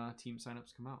when team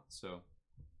signups come out. So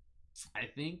I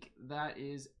think that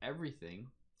is everything.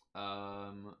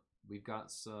 We've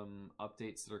got some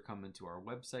updates that are coming to our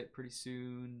website pretty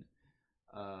soon.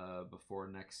 Before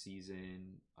next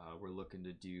season, we're looking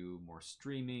to do more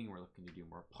streaming. We're looking to do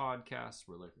more podcasts.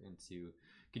 We're looking to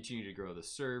continue to grow the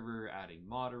server, adding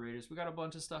moderators. We got a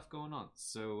bunch of stuff going on.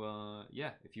 So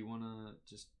if you want to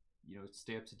just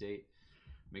stay up to date,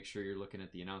 make sure you're looking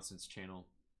at the announcements channel.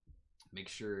 Make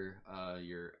sure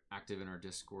you're active in our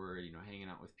Discord. Hanging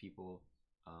out with people.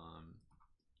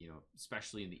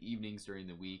 Especially in the evenings during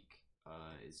the week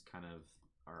is kind of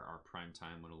our prime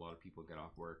time when a lot of people get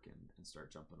off work and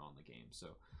start jumping on the game. So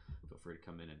feel free to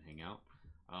come in and hang out.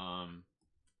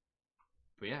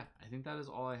 But yeah, I think that is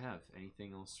all I have.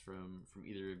 Anything else from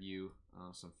either of you?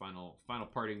 Some final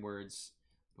parting words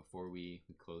before we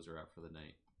close her out for the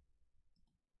night?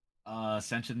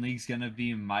 Ascension League's gonna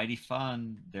be mighty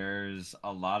fun. There's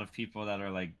a lot of people that are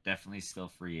like definitely still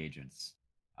free agents.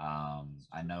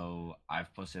 I know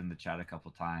I've posted in the chat a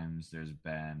couple times. There's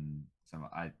been some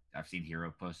I've seen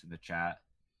Hero post in the chat.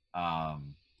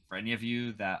 For any of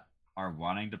you that are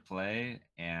wanting to play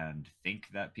and think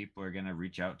that people are gonna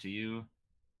reach out to you,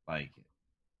 like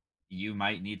you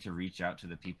might need to reach out to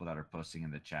the people that are posting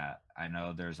in the chat. I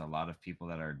know there's a lot of people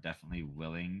that are definitely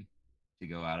willing to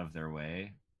go out of their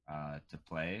way to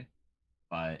play,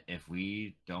 but if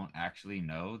we don't actually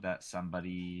know that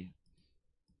somebody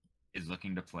is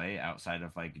looking to play outside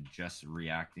of like just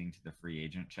reacting to the free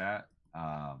agent chat,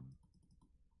 at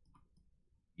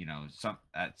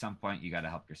some point you got to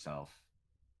help yourself.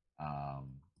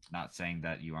 Not saying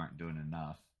that you aren't doing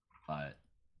enough, but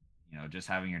just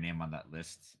having your name on that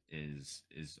list is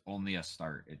only a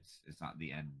start. It's not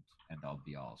the end all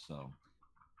be all. So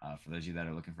for those of you that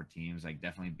are looking for teams, like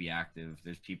definitely be active.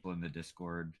 There's people in the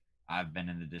Discord. I've been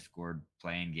in the Discord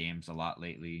playing games a lot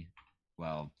lately.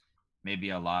 Well,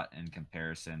 maybe a lot in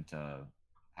comparison to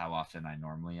how often I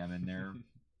normally am in there.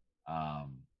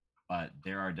 But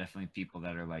there are definitely people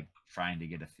that are like trying to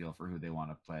get a feel for who they want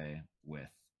to play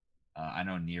with. I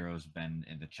know Nero's been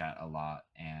in the chat a lot,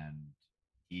 and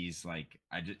he's like,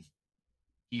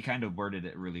 he kind of worded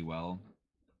it really well,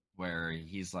 where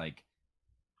he's like,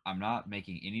 I'm not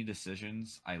making any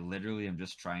decisions. I literally am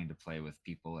just trying to play with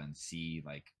people and see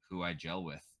like who I gel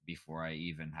with before I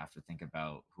even have to think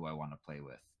about who I want to play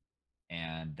with.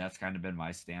 And that's kind of been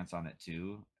my stance on it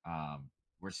too.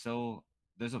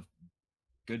 There's a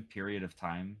good period of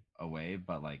time away,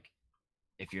 but like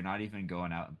if you're not even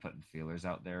going out and putting feelers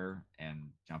out there and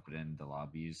jumping into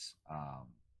lobbies,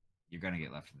 you're gonna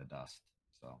get left in the dust.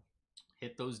 So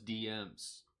hit those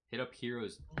DMs. Hit up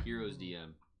Hero's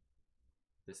DM.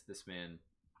 This man,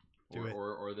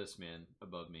 or this man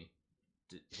above me.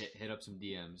 Hit up some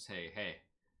DMs. Hey,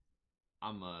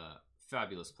 I'm a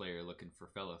fabulous player looking for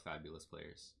fellow fabulous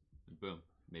players. And boom,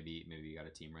 maybe you got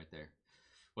a team right there.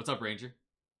 What's up, Ranger?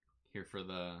 Here for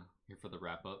the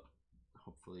wrap up.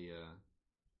 Hopefully,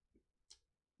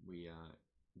 we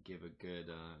give a good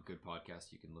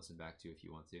podcast you can listen back to if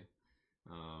you want to.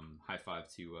 High five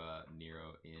to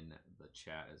Nero in the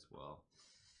chat as well.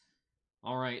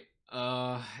 All right.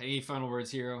 Any final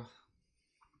words, Hero?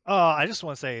 I just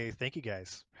want to say thank you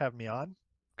guys for having me on.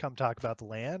 Come talk about the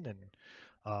LAN, and it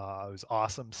was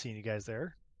awesome seeing you guys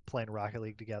there playing Rocket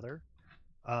League together.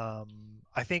 I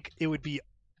think it would be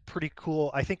pretty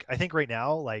cool. I think right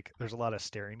now, like, there's a lot of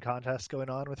staring contests going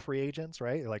on with free agents,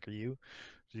 right? Like, do you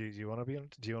want to be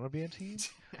in a team?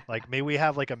 Like, maybe we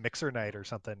have like a mixer night or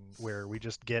something where we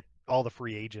just get all the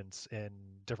free agents in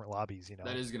different lobbies.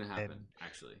 That is gonna happen,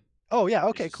 actually. Oh yeah,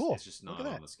 okay, cool. It's just not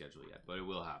on the schedule yet, but it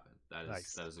will happen.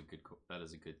 Nice. That is a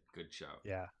good shout.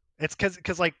 Yeah, it's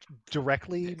because like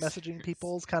directly messaging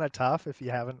people is kind of tough if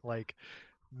you haven't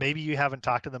maybe you haven't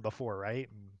talked to them before, right?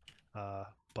 And,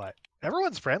 but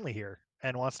everyone's friendly here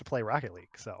and wants to play Rocket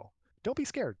League, so don't be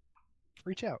scared.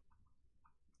 Reach out.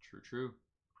 True.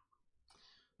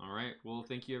 All right. Well,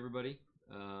 thank you everybody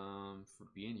for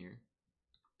being here.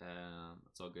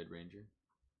 It's all good, Ranger.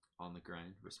 On the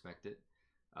grind. Respect it.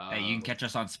 Hey, you can catch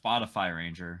us on Spotify,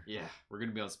 Ranger. Yeah, we're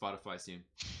gonna be on Spotify soon.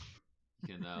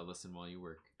 You can listen while you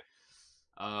work.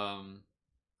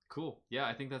 Cool. Yeah,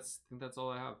 I think that's all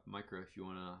I have. Micro, if you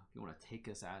wanna take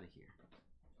us out of here.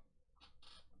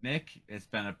 Mick, it's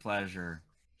been a pleasure.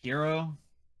 Hero,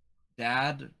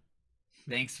 Dad,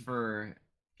 thanks for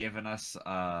giving us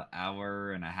an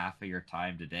hour and a half of your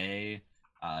time today.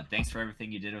 Thanks for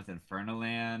everything you did with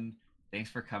InfernaLAN. Thanks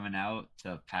for coming out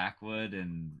to Packwood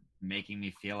and making me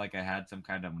feel like I had some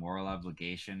kind of moral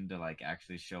obligation to like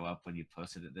actually show up when you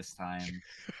posted it this time.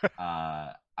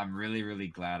 I'm really, really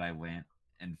glad I went.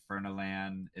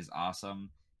 InfernaLAN is awesome.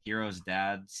 Hero's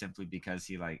dad, simply because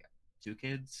he like 2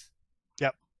 kids.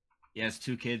 Yep. He has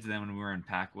 2 kids, and then when we were in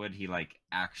Packwood, he like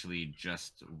actually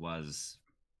just was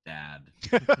dad.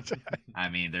 I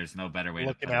mean, there's no better way to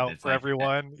put it. Looking out it's for like,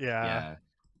 everyone. Yeah.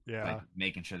 Like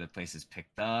making sure the place is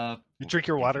picked up. You drink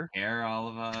your water. Air all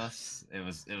of us. It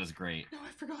was great. No,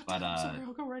 I forgot. But I'm sorry,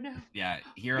 I'll go right now. Yeah,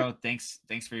 Hero, thanks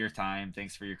for your time.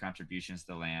 Thanks for your contributions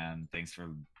to LAN. Thanks for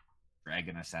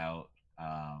dragging us out.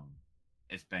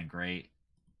 It's been great.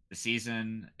 The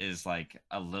season is like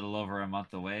a little over a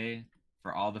month away.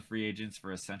 For all the free agents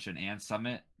for Ascension and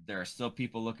Summit, there are still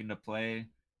people looking to play.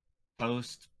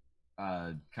 Post,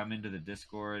 come into the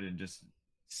Discord and just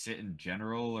sit in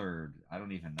general, or I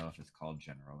don't even know if it's called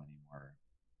general anymore.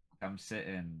 Come sit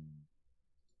and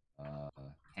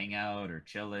hang out or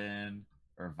chill in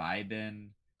or vibe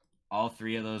in. all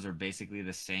three of those are basically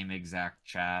the same exact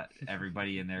chat.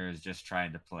 Everybody in there is just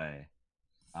trying to play.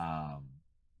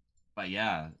 But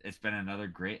yeah, it's been another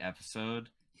great episode.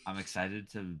 I'm excited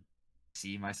to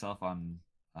see myself on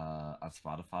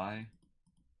Spotify.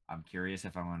 I'm curious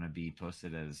if I'm going to be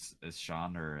posted as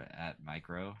Sean or at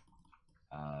Micro.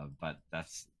 But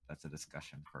that's a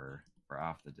discussion for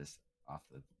off the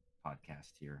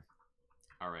podcast here.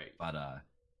 All right. But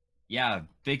yeah,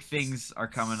 big things are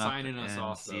coming up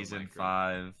in season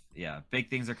 5. Yeah, big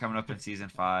things are coming up in season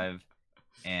 5,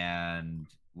 and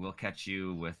we'll catch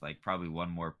you with like probably one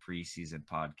more preseason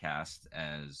podcast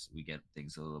as we get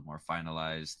things a little more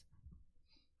finalized.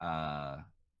 But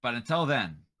until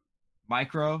then,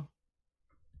 Micro,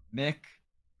 Mick,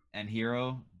 and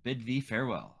Hero bid thee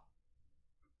farewell.